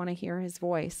 if we want to hear his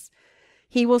voice.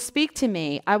 He will speak to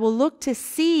me. I will look to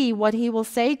see what he will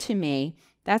say to me.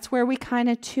 That's where we kind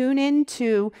of tune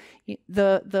into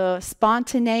the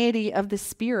spontaneity of the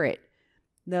Spirit,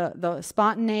 the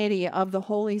spontaneity of the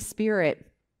Holy Spirit,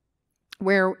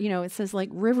 where, it says like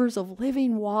rivers of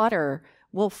living water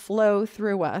will flow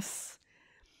through us.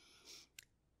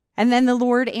 And then the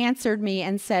Lord answered me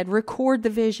and said, record the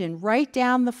vision, write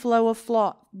down the flow of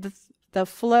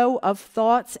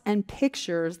thoughts and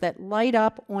pictures that light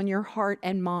up on your heart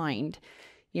and mind.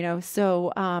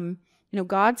 So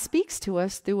God speaks to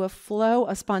us through a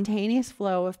spontaneous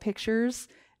flow of pictures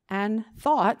and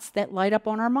thoughts that light up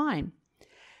on our mind.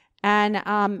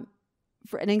 And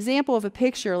for an example of a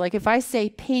picture, like if I say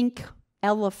pink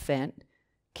elephant,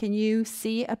 can you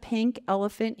see a pink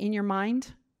elephant in your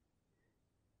mind?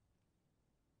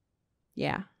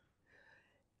 Yeah.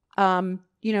 Thinking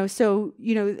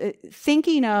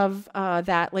of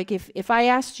that, like if I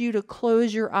asked you to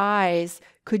close your eyes,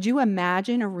 could you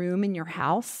imagine a room in your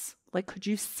house? Like, could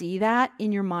you see that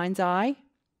in your mind's eye?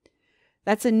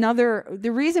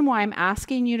 The reason why I'm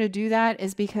asking you to do that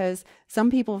is because some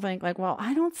people think like, well,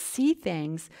 I don't see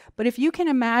things. But if you can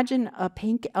imagine a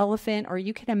pink elephant, or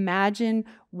you can imagine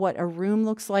what a room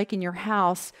looks like in your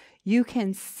house, you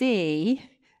can see.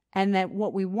 And that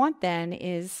what we want then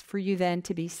is for you then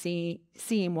to be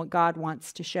seeing what God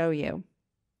wants to show you.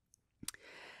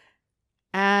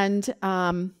 And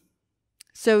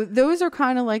so those are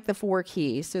kind of like the 4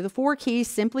 keys. So the 4 keys,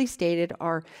 simply stated,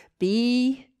 are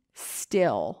be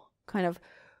still. Kind of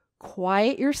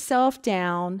quiet yourself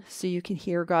down so you can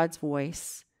hear God's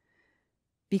voice.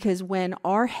 Because when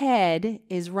our head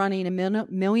is running a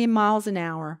million miles an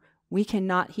hour, we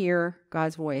cannot hear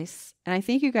God's voice. And I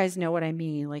think you guys know what I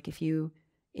mean. Like if you're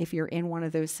in one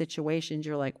of those situations,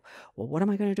 you're like, well, what am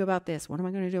I going to do about this? What am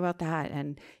I going to do about that?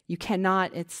 And you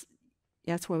cannot, that's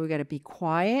why we got to be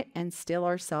quiet and still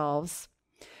ourselves.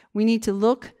 We need to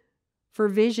look for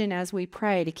vision as we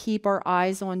pray, to keep our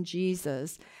eyes on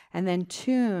Jesus, and then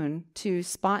tune to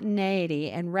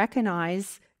spontaneity and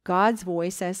recognize God's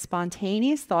voice as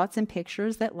spontaneous thoughts and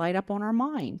pictures that light up on our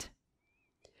mind.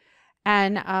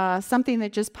 And something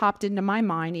that just popped into my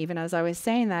mind, even as I was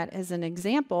saying that as an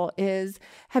example, is,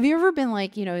 have you ever been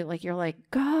like, like you're like,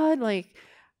 God, like,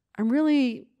 I'm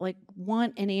really like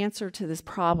want an answer to this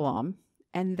problem.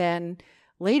 And then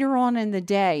later on in the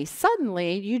day,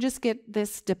 suddenly you just get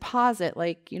this deposit,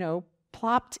 like,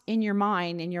 plopped in your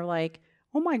mind, and you're like,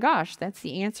 oh my gosh, that's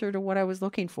the answer to what I was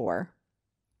looking for.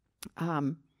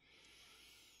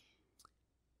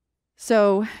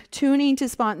 So tuning to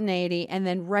spontaneity and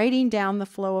then writing down the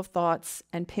flow of thoughts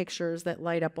and pictures that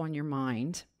light up on your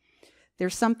mind.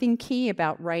 There's something key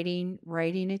about writing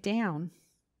it down.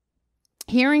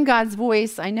 Hearing God's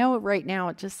voice, I know right now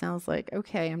it just sounds like,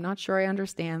 okay, I'm not sure I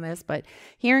understand this, but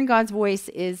hearing God's voice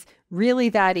is really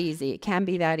that easy. It can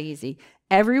be that easy.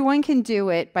 Everyone can do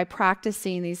it by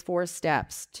practicing these 4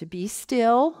 steps. To be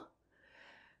still,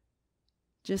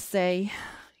 just say,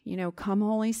 come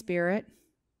Holy Spirit.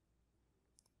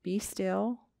 Be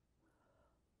still.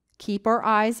 Keep our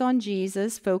eyes on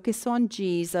Jesus. Focus on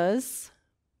Jesus.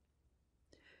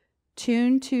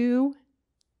 Tune to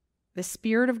the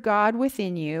Spirit of God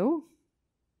within you.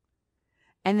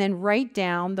 And then write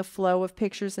down the flow of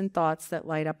pictures and thoughts that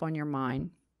light up on your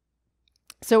mind.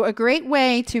 So a great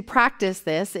way to practice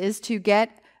this is to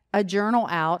get a journal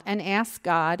out and ask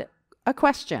God a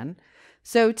question.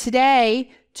 So today,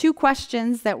 2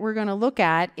 questions that we're going to look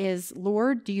at is,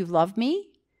 Lord, do you love me?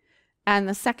 And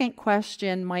the second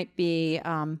question might be,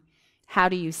 how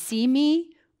do you see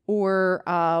me? Or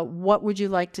what would you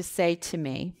like to say to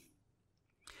me?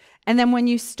 And then when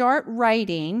you start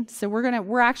writing, so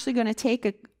we're actually going to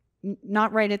take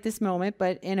not right at this moment,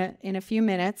 but in a few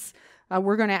minutes,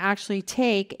 we're going to actually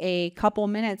take a couple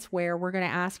minutes where we're going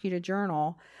to ask you to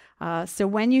journal. So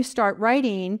when you start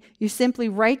writing, you simply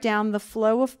write down the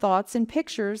flow of thoughts and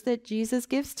pictures that Jesus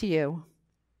gives to you.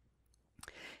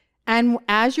 And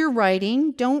as you're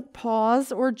writing, don't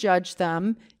pause or judge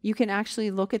them. You can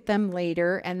actually look at them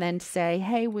later and then say,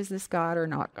 hey, was this God or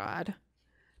not God?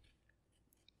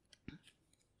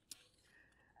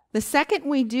 The second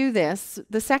we do this,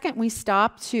 the second we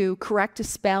stop to correct a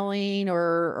spelling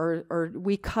or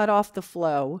we cut off the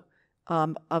flow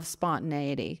of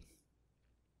spontaneity.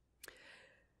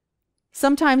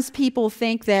 Sometimes people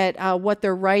think that what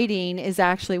they're writing is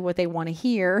actually what they want to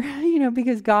hear,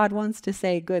 because God wants to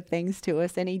say good things to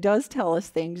us, and he does tell us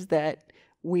things that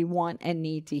we want and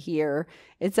need to hear.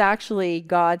 It's actually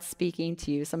God speaking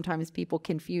to you. Sometimes people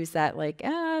confuse that, like,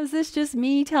 is this just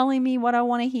me telling me what I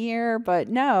want to hear? But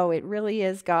no, it really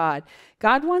is God.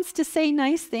 God wants to say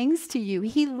nice things to you.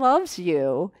 He loves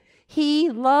you. He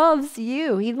loves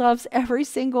you. He loves every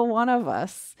single one of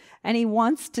us. And he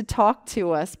wants to talk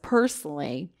to us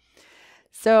personally.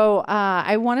 So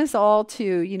I want us all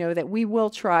to, that we will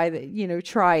try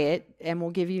it, and we'll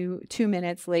give you 2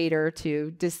 minutes later to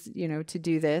to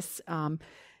do this, and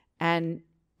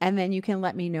then you can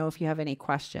let me know if you have any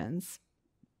questions.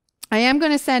 I am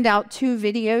going to send out 2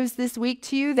 videos this week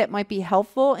to you that might be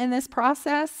helpful in this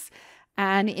process.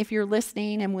 And if you're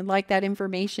listening and would like that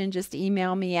information, just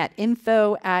email me at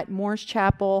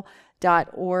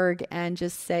info@moorschapel.org and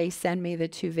just say, send me the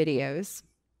 2 videos.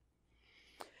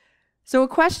 So a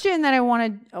question that I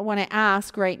want to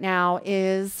ask right now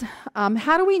is,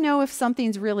 how do we know if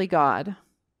something's really God?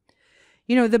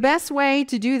 The best way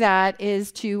to do that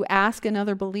is to ask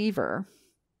another believer.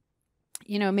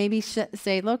 Maybe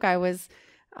say, look, I was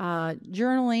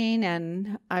journaling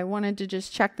and I wanted to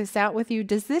just check this out with you.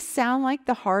 Does this sound like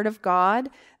the heart of God?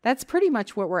 That's pretty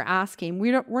much what we're asking.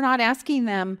 We're not asking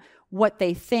them what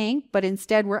they think, but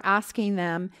instead we're asking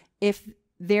them if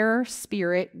their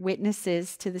spirit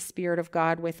witnesses to the Spirit of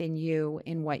God within you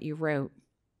in what you wrote.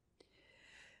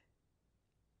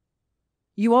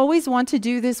 You always want to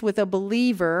do this with a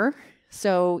believer.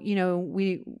 So,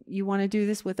 you want to do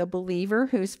this with a believer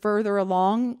who's further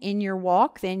along in your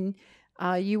walk than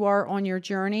you are on your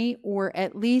journey, or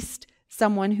at least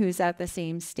someone who's at the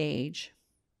same stage.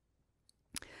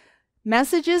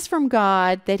 Messages from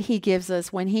God that he gives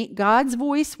us, God's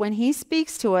voice, when he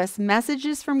speaks to us,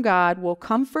 messages from God will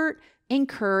comfort,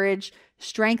 encourage,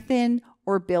 strengthen,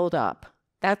 or build up.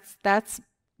 That's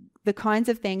the kinds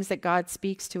of things that God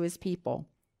speaks to his people.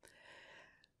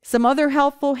 Some other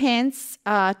helpful hints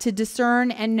to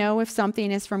discern and know if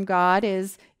something is from God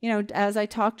is, as I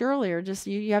talked earlier, just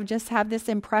you have this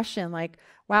impression like,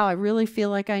 wow, I really feel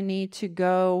like I need to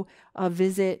go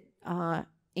visit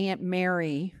Aunt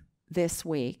Mary this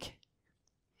week,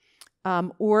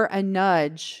 or a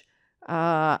nudge.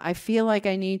 I feel like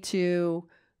I need to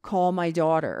call my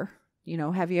daughter.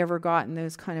 Have you ever gotten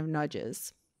those kind of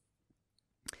nudges?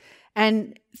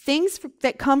 And things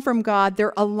that come from God,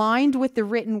 they're aligned with the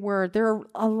written word. They're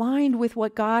aligned with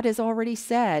what God has already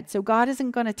said. So God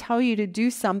isn't going to tell you to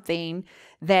do something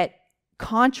that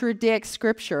contradicts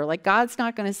Scripture. Like, God's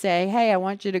not going to say, hey, I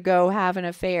want you to go have an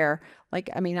affair.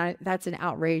 That's an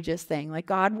outrageous thing. Like,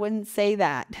 God wouldn't say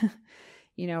that.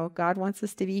 God wants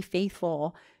us to be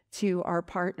faithful to our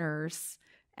partners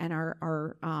and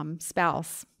our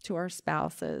spouse, to our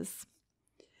spouses.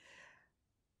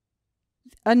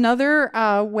 Another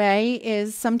way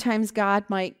is sometimes God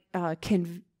might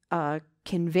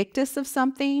convict us of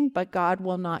something, but God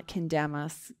will not condemn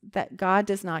us. That God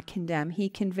does not condemn. He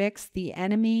convicts the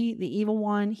enemy, the evil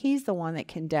one. He's the one that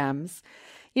condemns.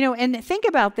 And think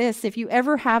about this. If you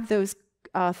ever have those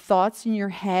thoughts in your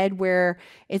head where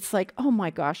it's like, oh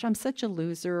my gosh, I'm such a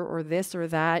loser, or this or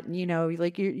that,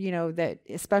 that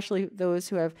especially those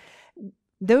who have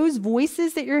those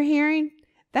voices that you're hearing,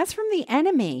 that's from the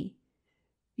enemy.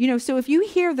 So if you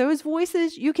hear those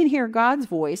voices, you can hear God's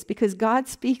voice because God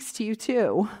speaks to you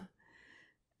too.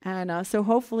 And so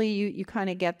hopefully you kind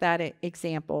of get that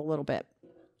example a little bit.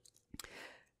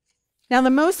 Now, the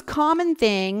most common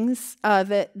things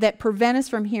that prevent us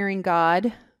from hearing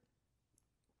God,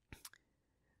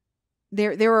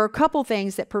 there are a couple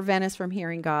things that prevent us from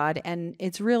hearing God, and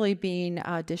it's really being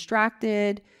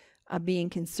distracted, being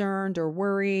concerned or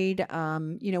worried.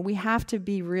 We have to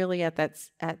be really at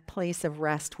that place of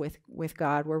rest with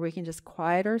God, where we can just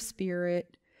quiet our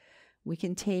spirit. We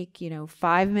can take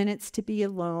 5 minutes to be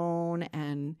alone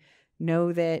and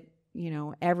know that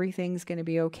everything's going to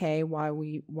be okay while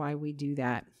we do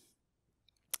that.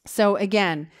 So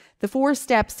again, the 4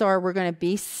 steps are: we're going to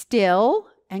be still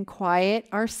and quiet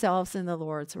ourselves in the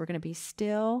Lord. So we're going to be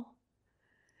still.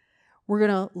 We're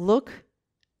going to look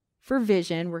for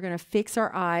vision. We're going to fix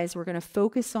our eyes. We're going to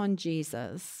focus on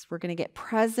Jesus. We're going to get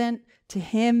present to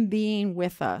him being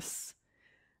with us.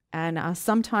 And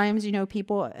sometimes,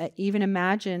 people even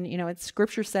imagine,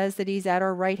 Scripture says that he's at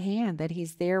our right hand, that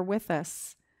he's there with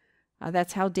us.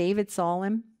 That's how David saw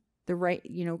him.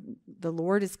 The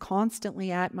Lord is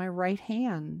constantly at my right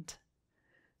hand.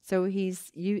 So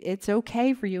it's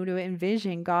okay for you to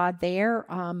envision God there.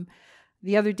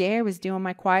 The other day I was doing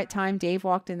my quiet time. Dave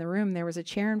walked in the room. There was a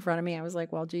chair in front of me. I was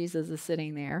like, well, Jesus is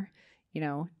sitting there.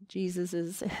 Jesus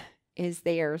is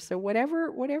there. So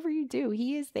whatever you do,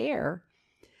 he is there.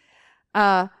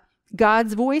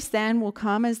 God's voice then will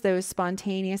come as those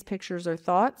spontaneous pictures or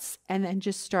thoughts, and then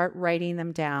just start writing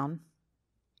them down.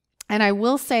 And I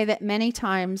will say that many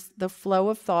times the flow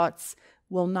of thoughts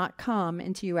will not come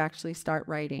until you actually start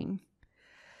writing.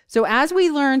 So as we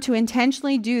learn to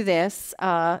intentionally do this,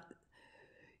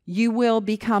 you will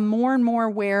become more and more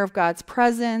aware of God's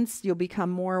presence. You'll become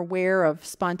more aware of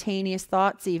spontaneous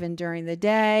thoughts even during the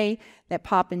day that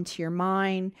pop into your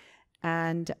mind.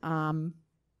 And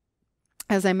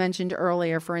as I mentioned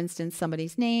earlier, for instance,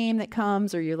 somebody's name that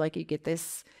comes, or you get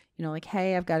this,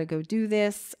 hey, I've got to go do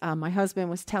this. My husband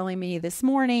was telling me this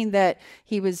morning that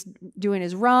he was doing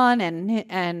his run,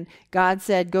 and God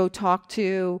said, go talk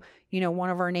to, one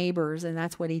of our neighbors, and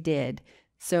that's what he did.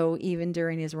 So even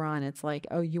during his run, it's like,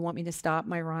 oh, you want me to stop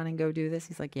my run and go do this?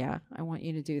 He's like, yeah, I want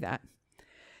you to do that.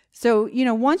 So,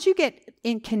 once you get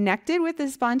connected with the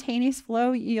spontaneous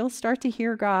flow, you'll start to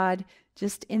hear God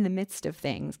just in the midst of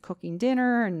things, cooking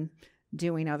dinner and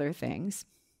doing other things.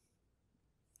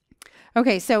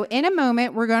 Okay, so in a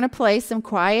moment, we're going to play some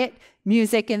quiet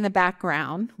music in the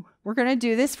background. We're going to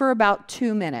do this for about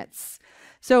 2 minutes.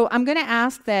 So I'm going to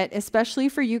ask that, especially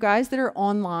for you guys that are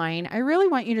online, I really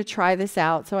want you to try this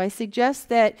out. So I suggest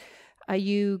that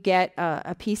you get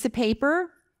a piece of paper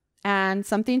and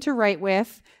something to write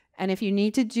with. And if you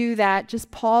need to do that, just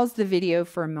pause the video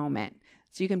for a moment.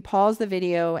 So you can pause the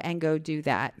video and go do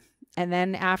that. And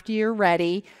then after you're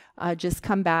ready, just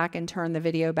come back and turn the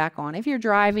video back on. If you're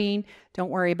driving, don't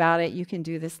worry about it. You can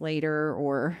do this later,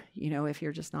 or, if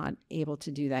you're just not able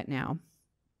to do that now.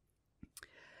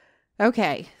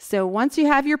 Okay, so once you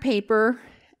have your paper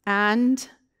and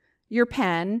your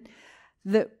pen,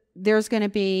 there's going to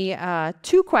be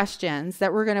 2 questions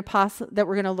that we're going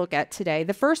to look at today.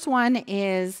 The first one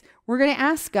is, we're going to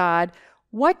ask God,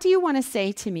 what do you want to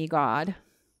say to me, God?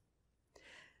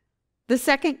 The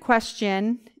second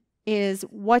question is,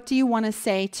 what do you want to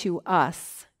say to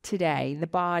us today, the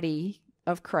body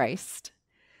of Christ?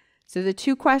 So the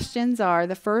 2 questions are,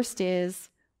 the first is,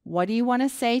 what do you want to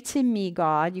say to me,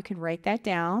 God? You can write that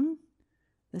down.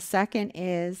 The second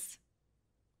is,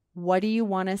 what do you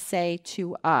want to say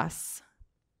to us?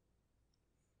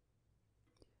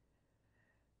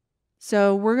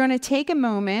 So we're going to take a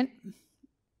moment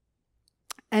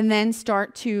and then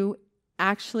start to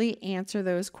actually answer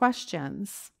those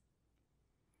questions.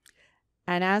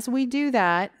 And as we do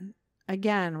that,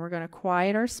 again, we're going to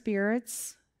quiet our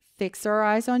spirits, fix our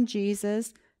eyes on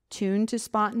Jesus, tune to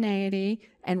spontaneity,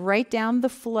 and write down the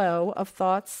flow of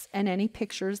thoughts and any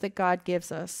pictures that God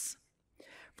gives us.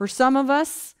 For some of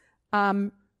us,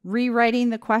 rewriting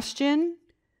the question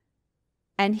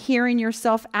and hearing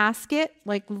yourself ask it,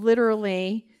 like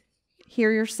literally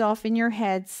hear yourself in your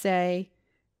head say,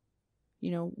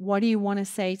 what do you want to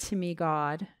say to me,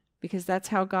 God? Because that's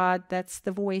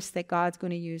the voice that God's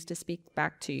going to use to speak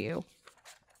back to you.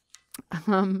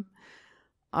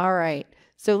 All right.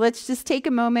 So let's just take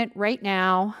a moment right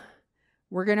now.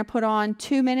 We're going to put on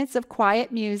 2 minutes of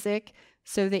quiet music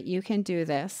so that you can do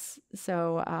this.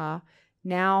 So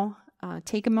now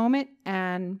take a moment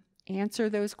and answer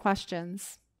those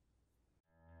questions.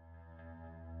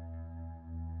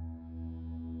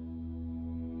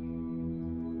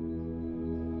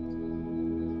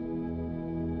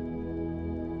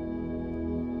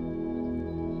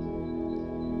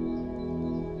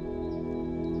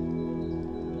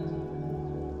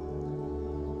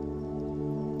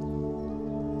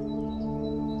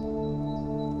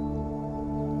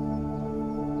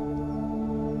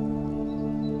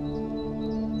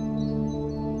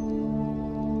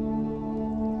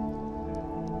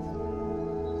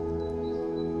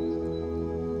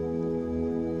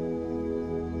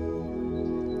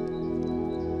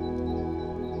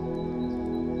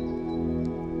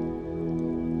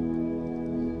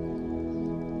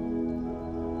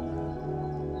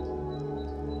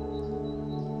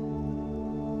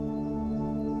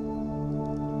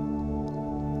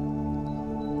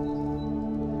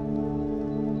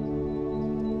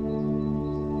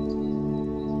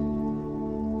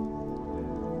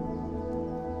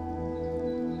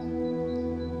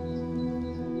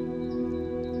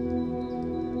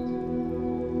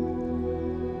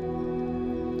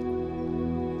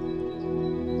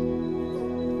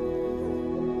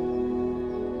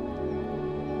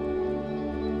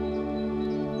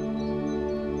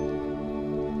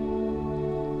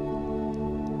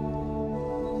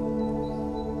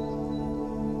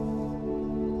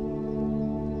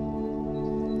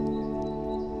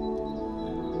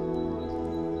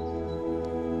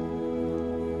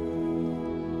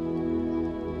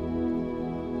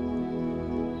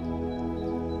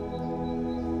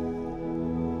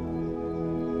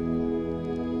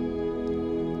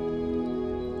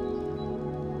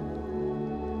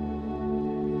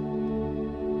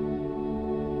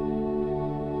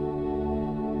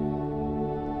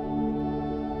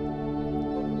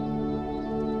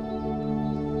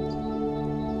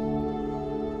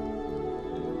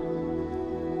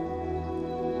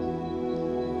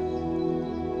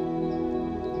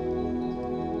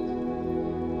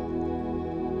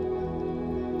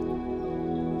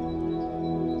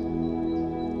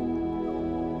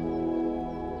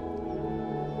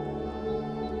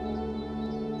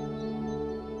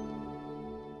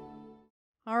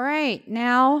 right,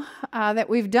 now that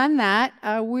we've done that,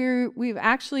 we've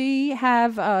actually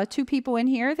have 2 people in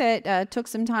here that took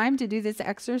some time to do this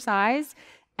exercise,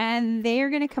 and they are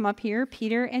going to come up here.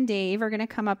 Peter and Dave are going to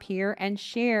come up here and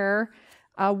share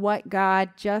what God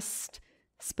just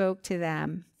spoke to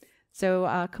them.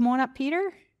 So come on up,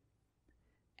 Peter,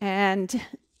 and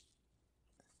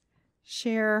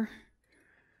share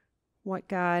what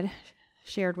God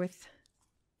shared with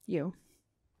you.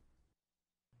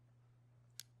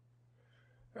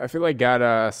 I feel like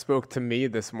God spoke to me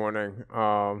this morning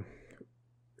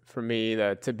for me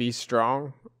to be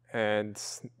strong and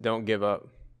don't give up.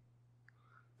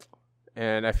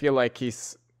 And I feel like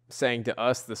he's saying to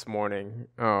us this morning,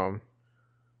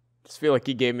 just feel like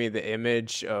he gave me the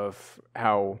image of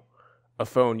how a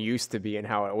phone used to be and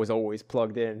how it was always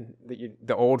plugged in.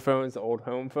 The old phones, the old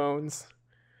home phones,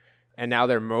 and now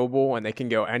they're mobile and they can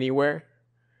go anywhere.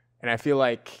 And I feel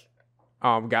like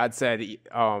God said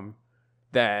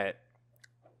that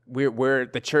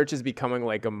the church is becoming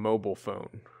like a mobile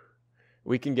phone.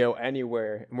 We can go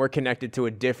anywhere, and we're connected to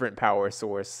a different power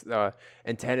source.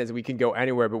 Antennas, we can go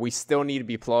anywhere, but we still need to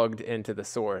be plugged into the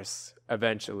source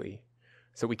eventually.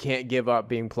 So we can't give up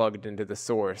being plugged into the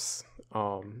source.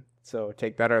 So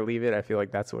take that or leave it. I feel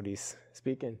like that's what he's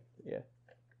speaking. Yeah.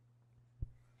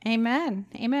 Amen.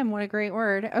 Amen. What a great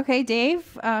word. Okay,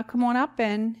 Dave, come on up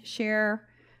and share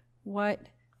what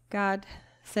God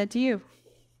said to you.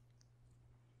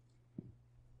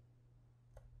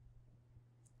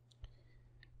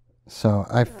 So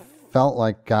I felt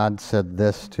like God said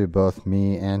this to both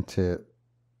me and to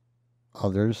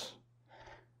others.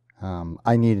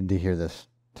 I needed to hear this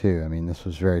too. I mean, this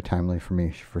was very timely for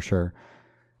me, for sure.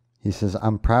 He says,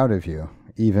 I'm proud of you,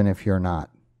 even if you're not.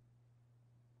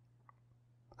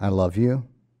 I love you.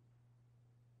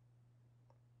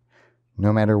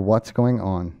 No matter what's going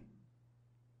on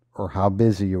or how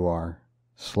busy you are,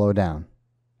 slow down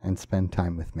and spend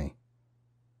time with me.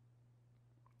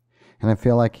 And I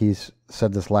feel like he's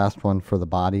said this last one for the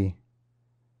body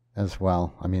as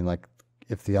well. I mean, like,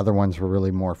 if the other ones were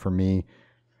really more for me,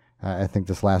 I think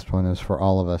this last one is for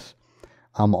all of us.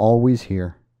 I'm always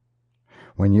here.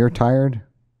 When you're tired,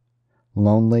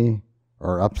 lonely,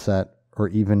 or upset, or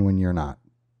even when you're not,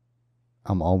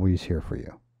 I'm always here for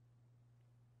you.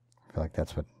 I feel like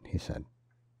that's what he said.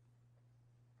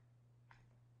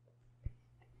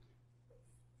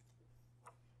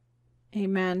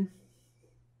 Amen.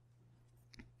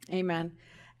 Amen.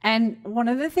 And one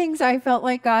of the things I felt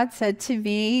like God said to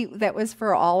me that was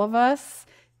for all of us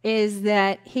is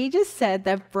that he just said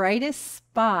the brightest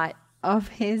spot of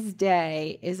his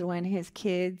day is when his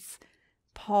kids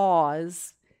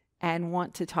pause and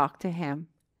want to talk to him.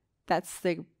 That's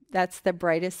the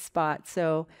brightest spot.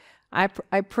 So I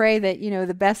pray that,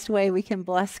 the best way we can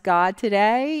bless God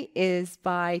today is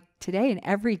by today and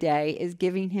every day is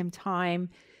giving him time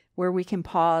where we can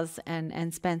pause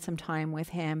and spend some time with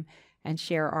him and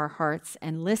share our hearts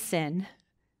and listen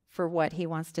for what he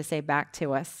wants to say back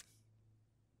to us.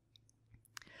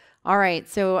 All right,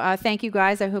 so thank you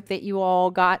guys. I hope that you all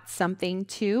got something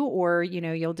too, or,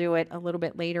 you'll do it a little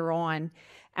bit later on.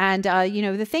 And,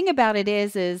 the thing about it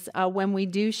is when we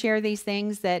do share these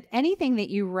things, that anything that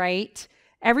you write,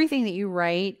 everything that you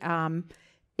write,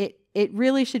 it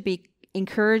really should be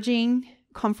encouraging,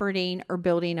 comforting, or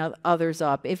building others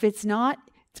up. If it's not,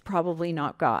 it's probably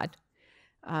not God.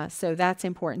 So that's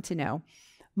important to know.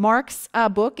 Mark's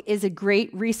book is a great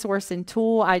resource and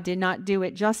tool. I did not do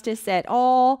it justice at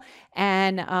all.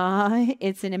 And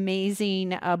it's an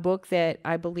amazing book that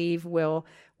I believe will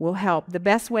help. The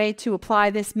best way to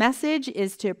apply this message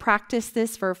is to practice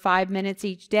this for 5 minutes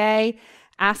each day.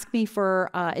 Ask me for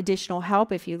additional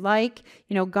help if you like.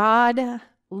 God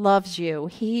loves you.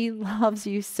 He loves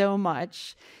you so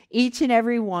much. Each and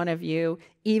every one of you,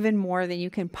 even more than you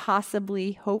can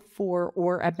possibly hope for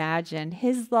or imagine.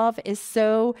 His love is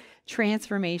so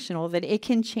transformational that it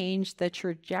can change the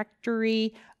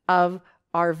trajectory of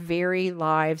our very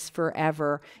lives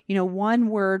forever. One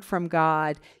word from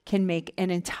God can make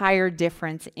an entire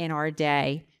difference in our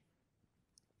day.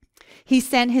 He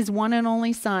sent his one and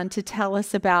only Son to tell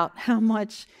us about how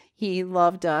much he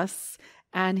loved us,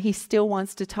 and he still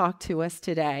wants to talk to us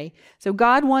today. So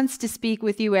God wants to speak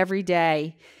with you every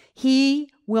day. He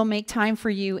will make time for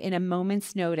you in a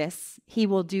moment's notice. He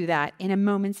will do that in a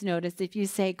moment's notice. If you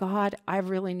say, God, I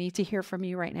really need to hear from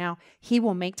you right now, he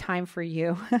will make time for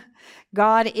you.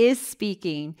 God is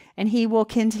speaking, and he will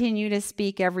continue to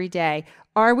speak every day.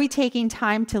 Are we taking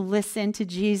time to listen to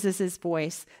Jesus's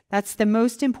voice? That's the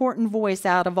most important voice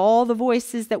out of all the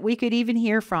voices that we could even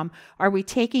hear from. Are we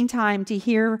taking time to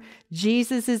hear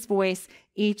Jesus's voice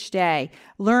each day?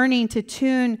 Learning to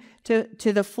tune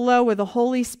to the flow of the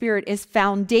Holy Spirit is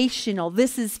foundational.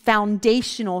 This is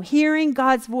foundational. Hearing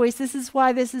God's voice, this is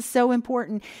why this is so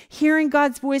important. Hearing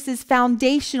God's voice is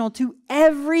foundational to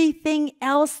everything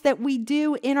else that we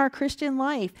do in our Christian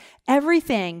life.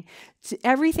 Everything.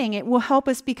 It will help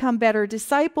us become better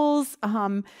disciples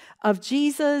of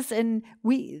Jesus, and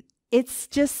it's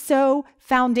just so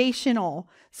foundational.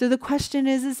 So the question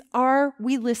is are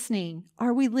we listening?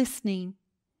 Are we listening?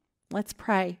 Let's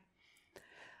pray.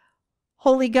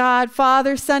 Holy God,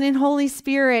 Father, Son, and Holy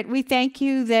Spirit, we thank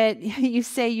you that you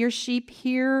say your sheep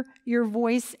hear your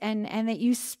voice and that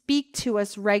you speak to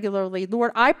us regularly.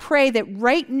 Lord, I pray that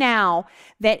right now,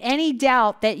 that any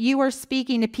doubt that you are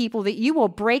speaking to people, that you will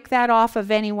break that off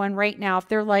of anyone right now. If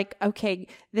they're like, okay,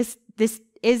 this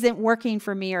isn't working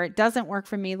for me, or it doesn't work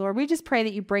for me, Lord, we just pray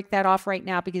that you break that off right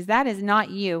now, because that is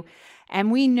not you. And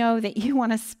we know that you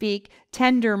want to speak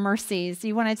tender mercies.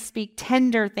 You want to speak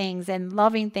tender things and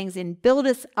loving things and build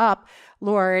us up,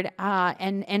 Lord,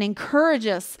 and encourage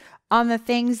us on the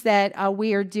things that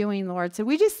we are doing, Lord. So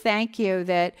we just thank you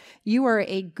that you are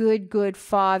a good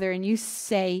Father, and you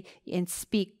say and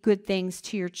speak good things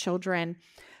to your children.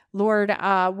 Lord,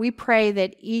 we pray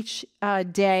that each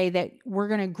day that we're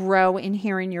going to grow in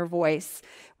hearing your voice.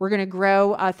 We're going to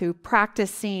grow through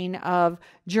practicing of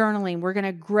journaling. We're going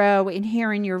to grow in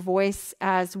hearing your voice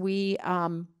as we,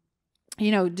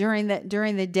 during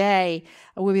the day,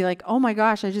 we'll be like, oh my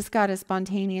gosh, I just got a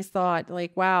spontaneous thought.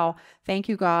 Like, wow, thank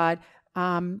you, God.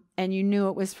 And you knew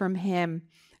it was from him.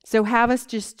 So have us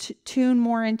just tune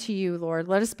more into you, Lord.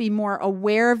 Let us be more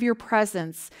aware of your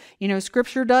presence.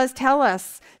 Scripture does tell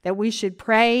us that we should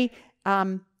pray,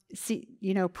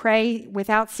 pray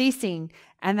without ceasing.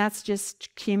 And that's just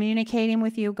communicating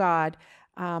with you, God.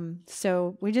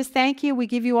 So we just thank you. We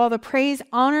give you all the praise,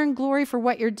 honor, and glory for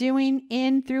what you're doing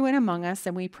in, through, and among us.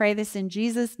 And we pray this in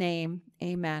Jesus' name.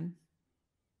 Amen.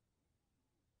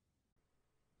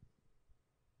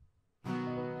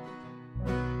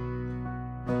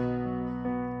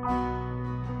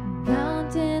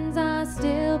 Mountains are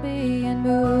still being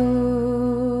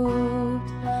moved,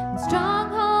 and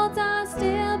strongholds are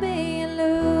still being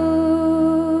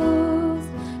loosed.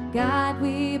 God,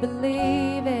 we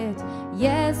believe it.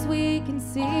 Yes, we can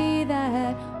see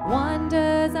that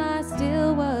wonders are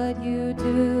still what you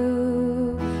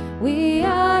do. We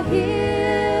are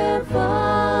here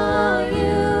for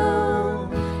you.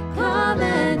 Come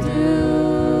and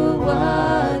do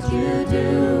what you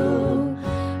do.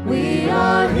 We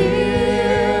are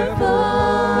here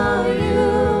for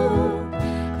you.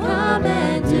 Come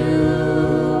and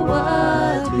do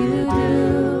what you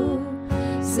do.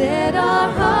 Set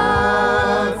our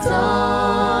hearts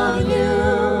on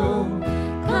you.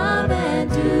 Come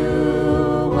and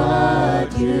do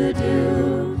what you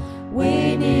do.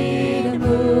 We need a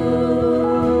move.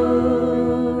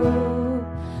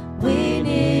 We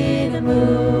need a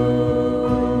move.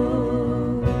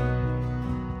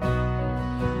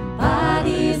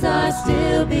 Bodies are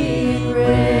still being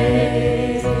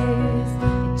raised.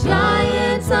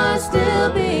 Giants are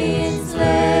still being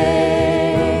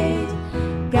slain.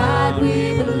 God,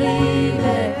 we believe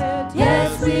it.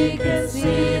 Yes, we can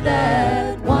see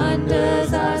that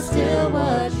wonders are still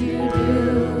what you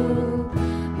do.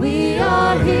 We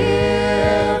are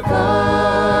here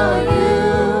for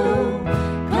you.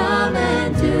 Come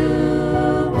and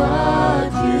do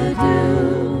what you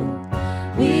do.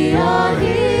 We are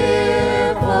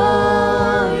here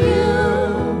for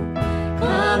you.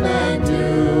 Come and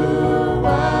do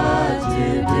what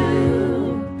you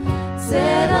do.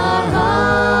 Set our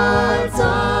hearts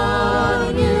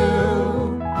on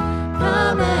you.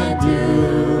 Come and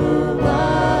do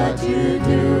what you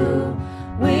do.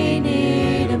 We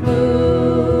need a move.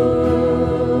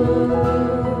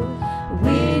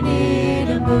 We need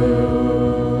a move.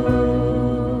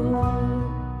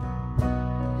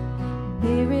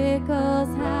 Miracles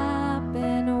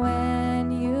happen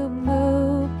when you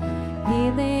move.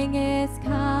 Healing is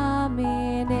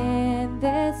coming in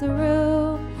this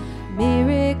room.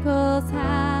 Miracles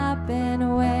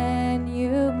happen when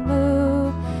you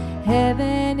move.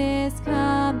 Heaven is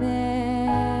coming.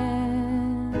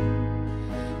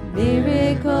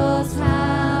 Miracles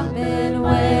happen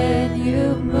when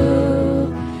you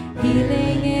move.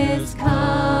 Healing is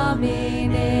coming.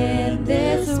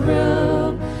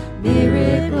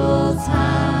 Miracles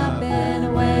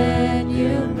happen when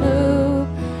you move.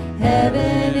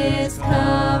 Heaven is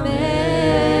coming.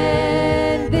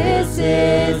 This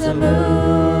is a move.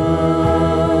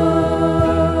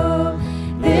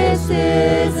 This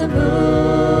is a move.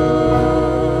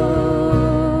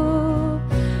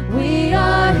 We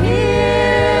are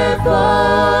here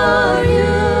for you.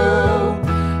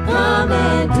 Come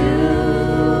and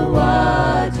do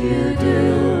what you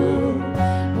do.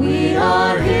 We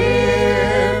are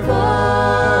here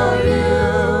for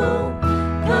you.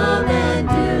 Come and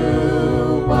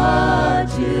do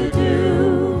what you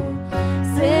do.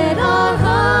 Set our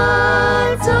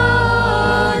hearts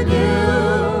on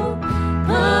you.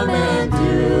 Come and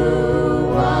do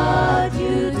what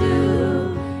you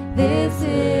do. This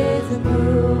is a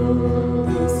move.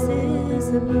 This is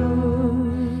a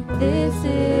move. This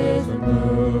is a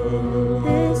move.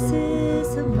 This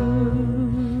is a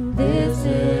move. This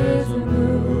is a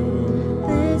move.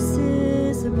 This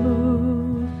is a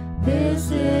move.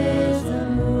 This is a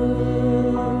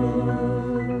move.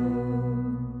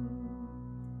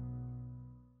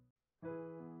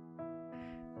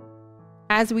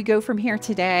 As we go from here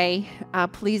today,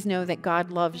 please know that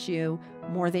God loves you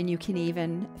more than you can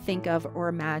even think of or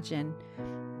imagine.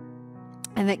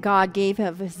 And that God gave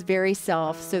of his very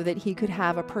self so that he could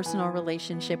have a personal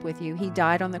relationship with you. He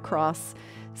died on the cross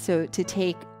so to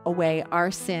take away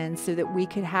our sins so that we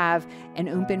could have an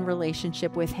open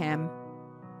relationship with him.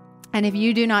 And if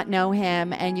you do not know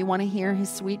him and you want to hear his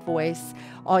sweet voice,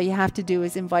 all you have to do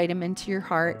is invite him into your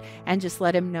heart and just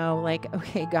let him know, like,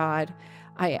 okay, God,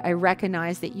 I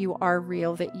recognize that you are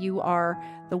real, that you are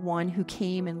the one who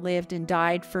came and lived and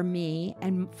died for me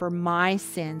and for my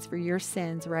sins, for your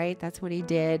sins, right? That's what he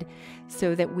did,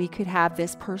 so that we could have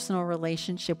this personal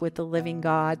relationship with the living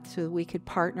God, so that we could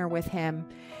partner with him.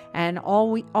 And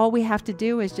all we have to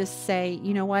do is just say,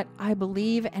 you know what? I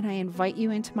believe and I invite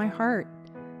you into my heart.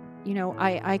 You know,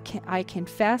 I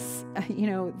confess, you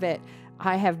know, that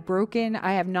I have broken,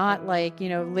 I have not lived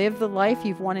the life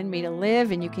you've wanted me to live,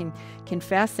 and you can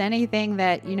confess anything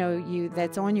that,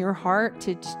 that's on your heart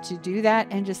to do that,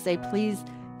 and just say, please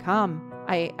come,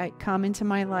 I come into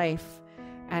my life.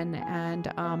 And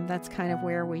that's kind of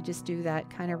where we just do that,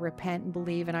 kind of repent and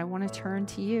believe. And I want to turn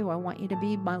to you. I want you to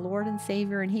be my Lord and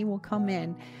Savior, and he will come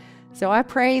in. So I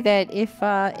pray that if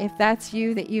that's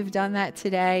you, that you've done that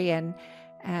today, and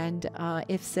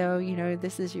if so,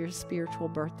 this is your spiritual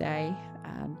birthday.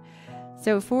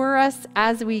 So for us,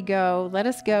 as we go, let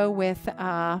us go with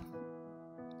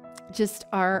just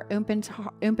our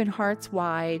open hearts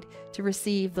wide to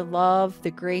receive the love,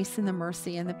 the grace, and the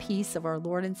mercy, and the peace of our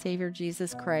Lord and Savior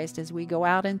Jesus Christ. As we go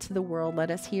out into the world, let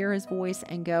us hear his voice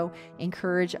and go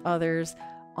encourage others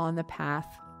on the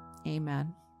path.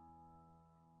 Amen.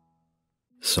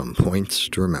 Some points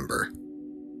to remember.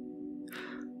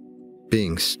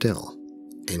 Being still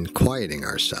and quieting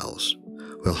ourselves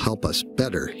will help us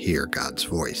better hear God's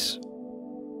voice.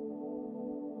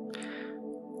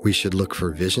 We should look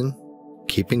for vision,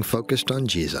 keeping focused on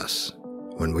Jesus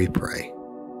when we pray.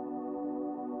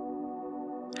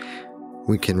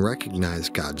 We can recognize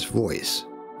God's voice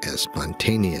as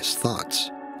spontaneous thoughts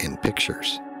and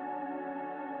pictures.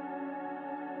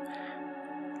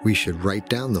 We should write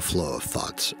down the flow of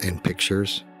thoughts and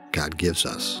pictures God gives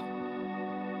us.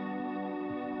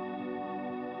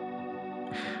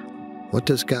 What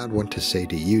does God want to say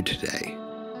to you today?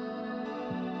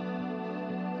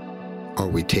 Are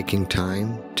we taking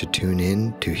time to tune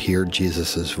in to hear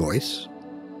Jesus' voice?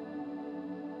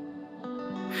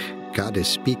 God is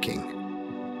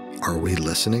speaking. Are we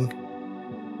listening?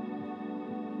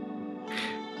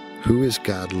 Who is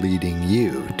God leading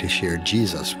you to share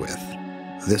Jesus with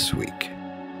this week?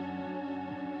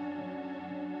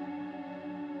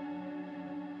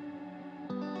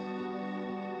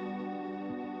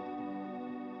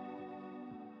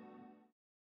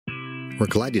 We're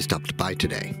glad you stopped by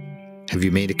today. Have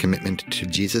you made a commitment to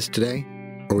Jesus today,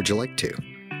 or would you like to?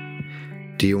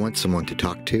 Do you want someone to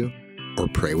talk to or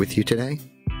pray with you today?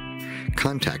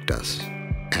 Contact us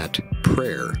at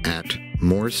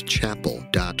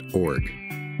prayer@moorschapel.org.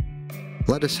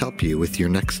 Let us help you with your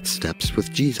next steps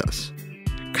with Jesus.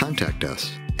 Contact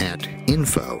us at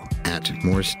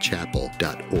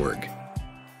info@moorschapel.org.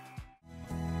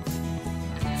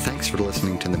 Thanks for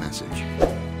listening to the message.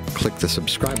 Click the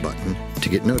subscribe button to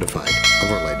get notified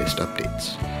of our latest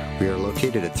updates. We are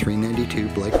located at 392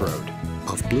 Blake Road,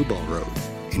 off Blue Ball Road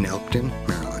in Elkton,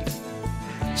 Maryland.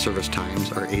 Service times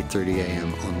are 8:30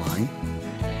 a.m. online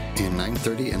and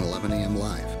 9:30 and 11 a.m.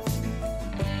 live.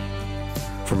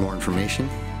 For more information,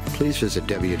 please visit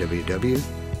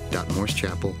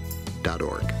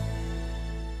www.moorschapel.org.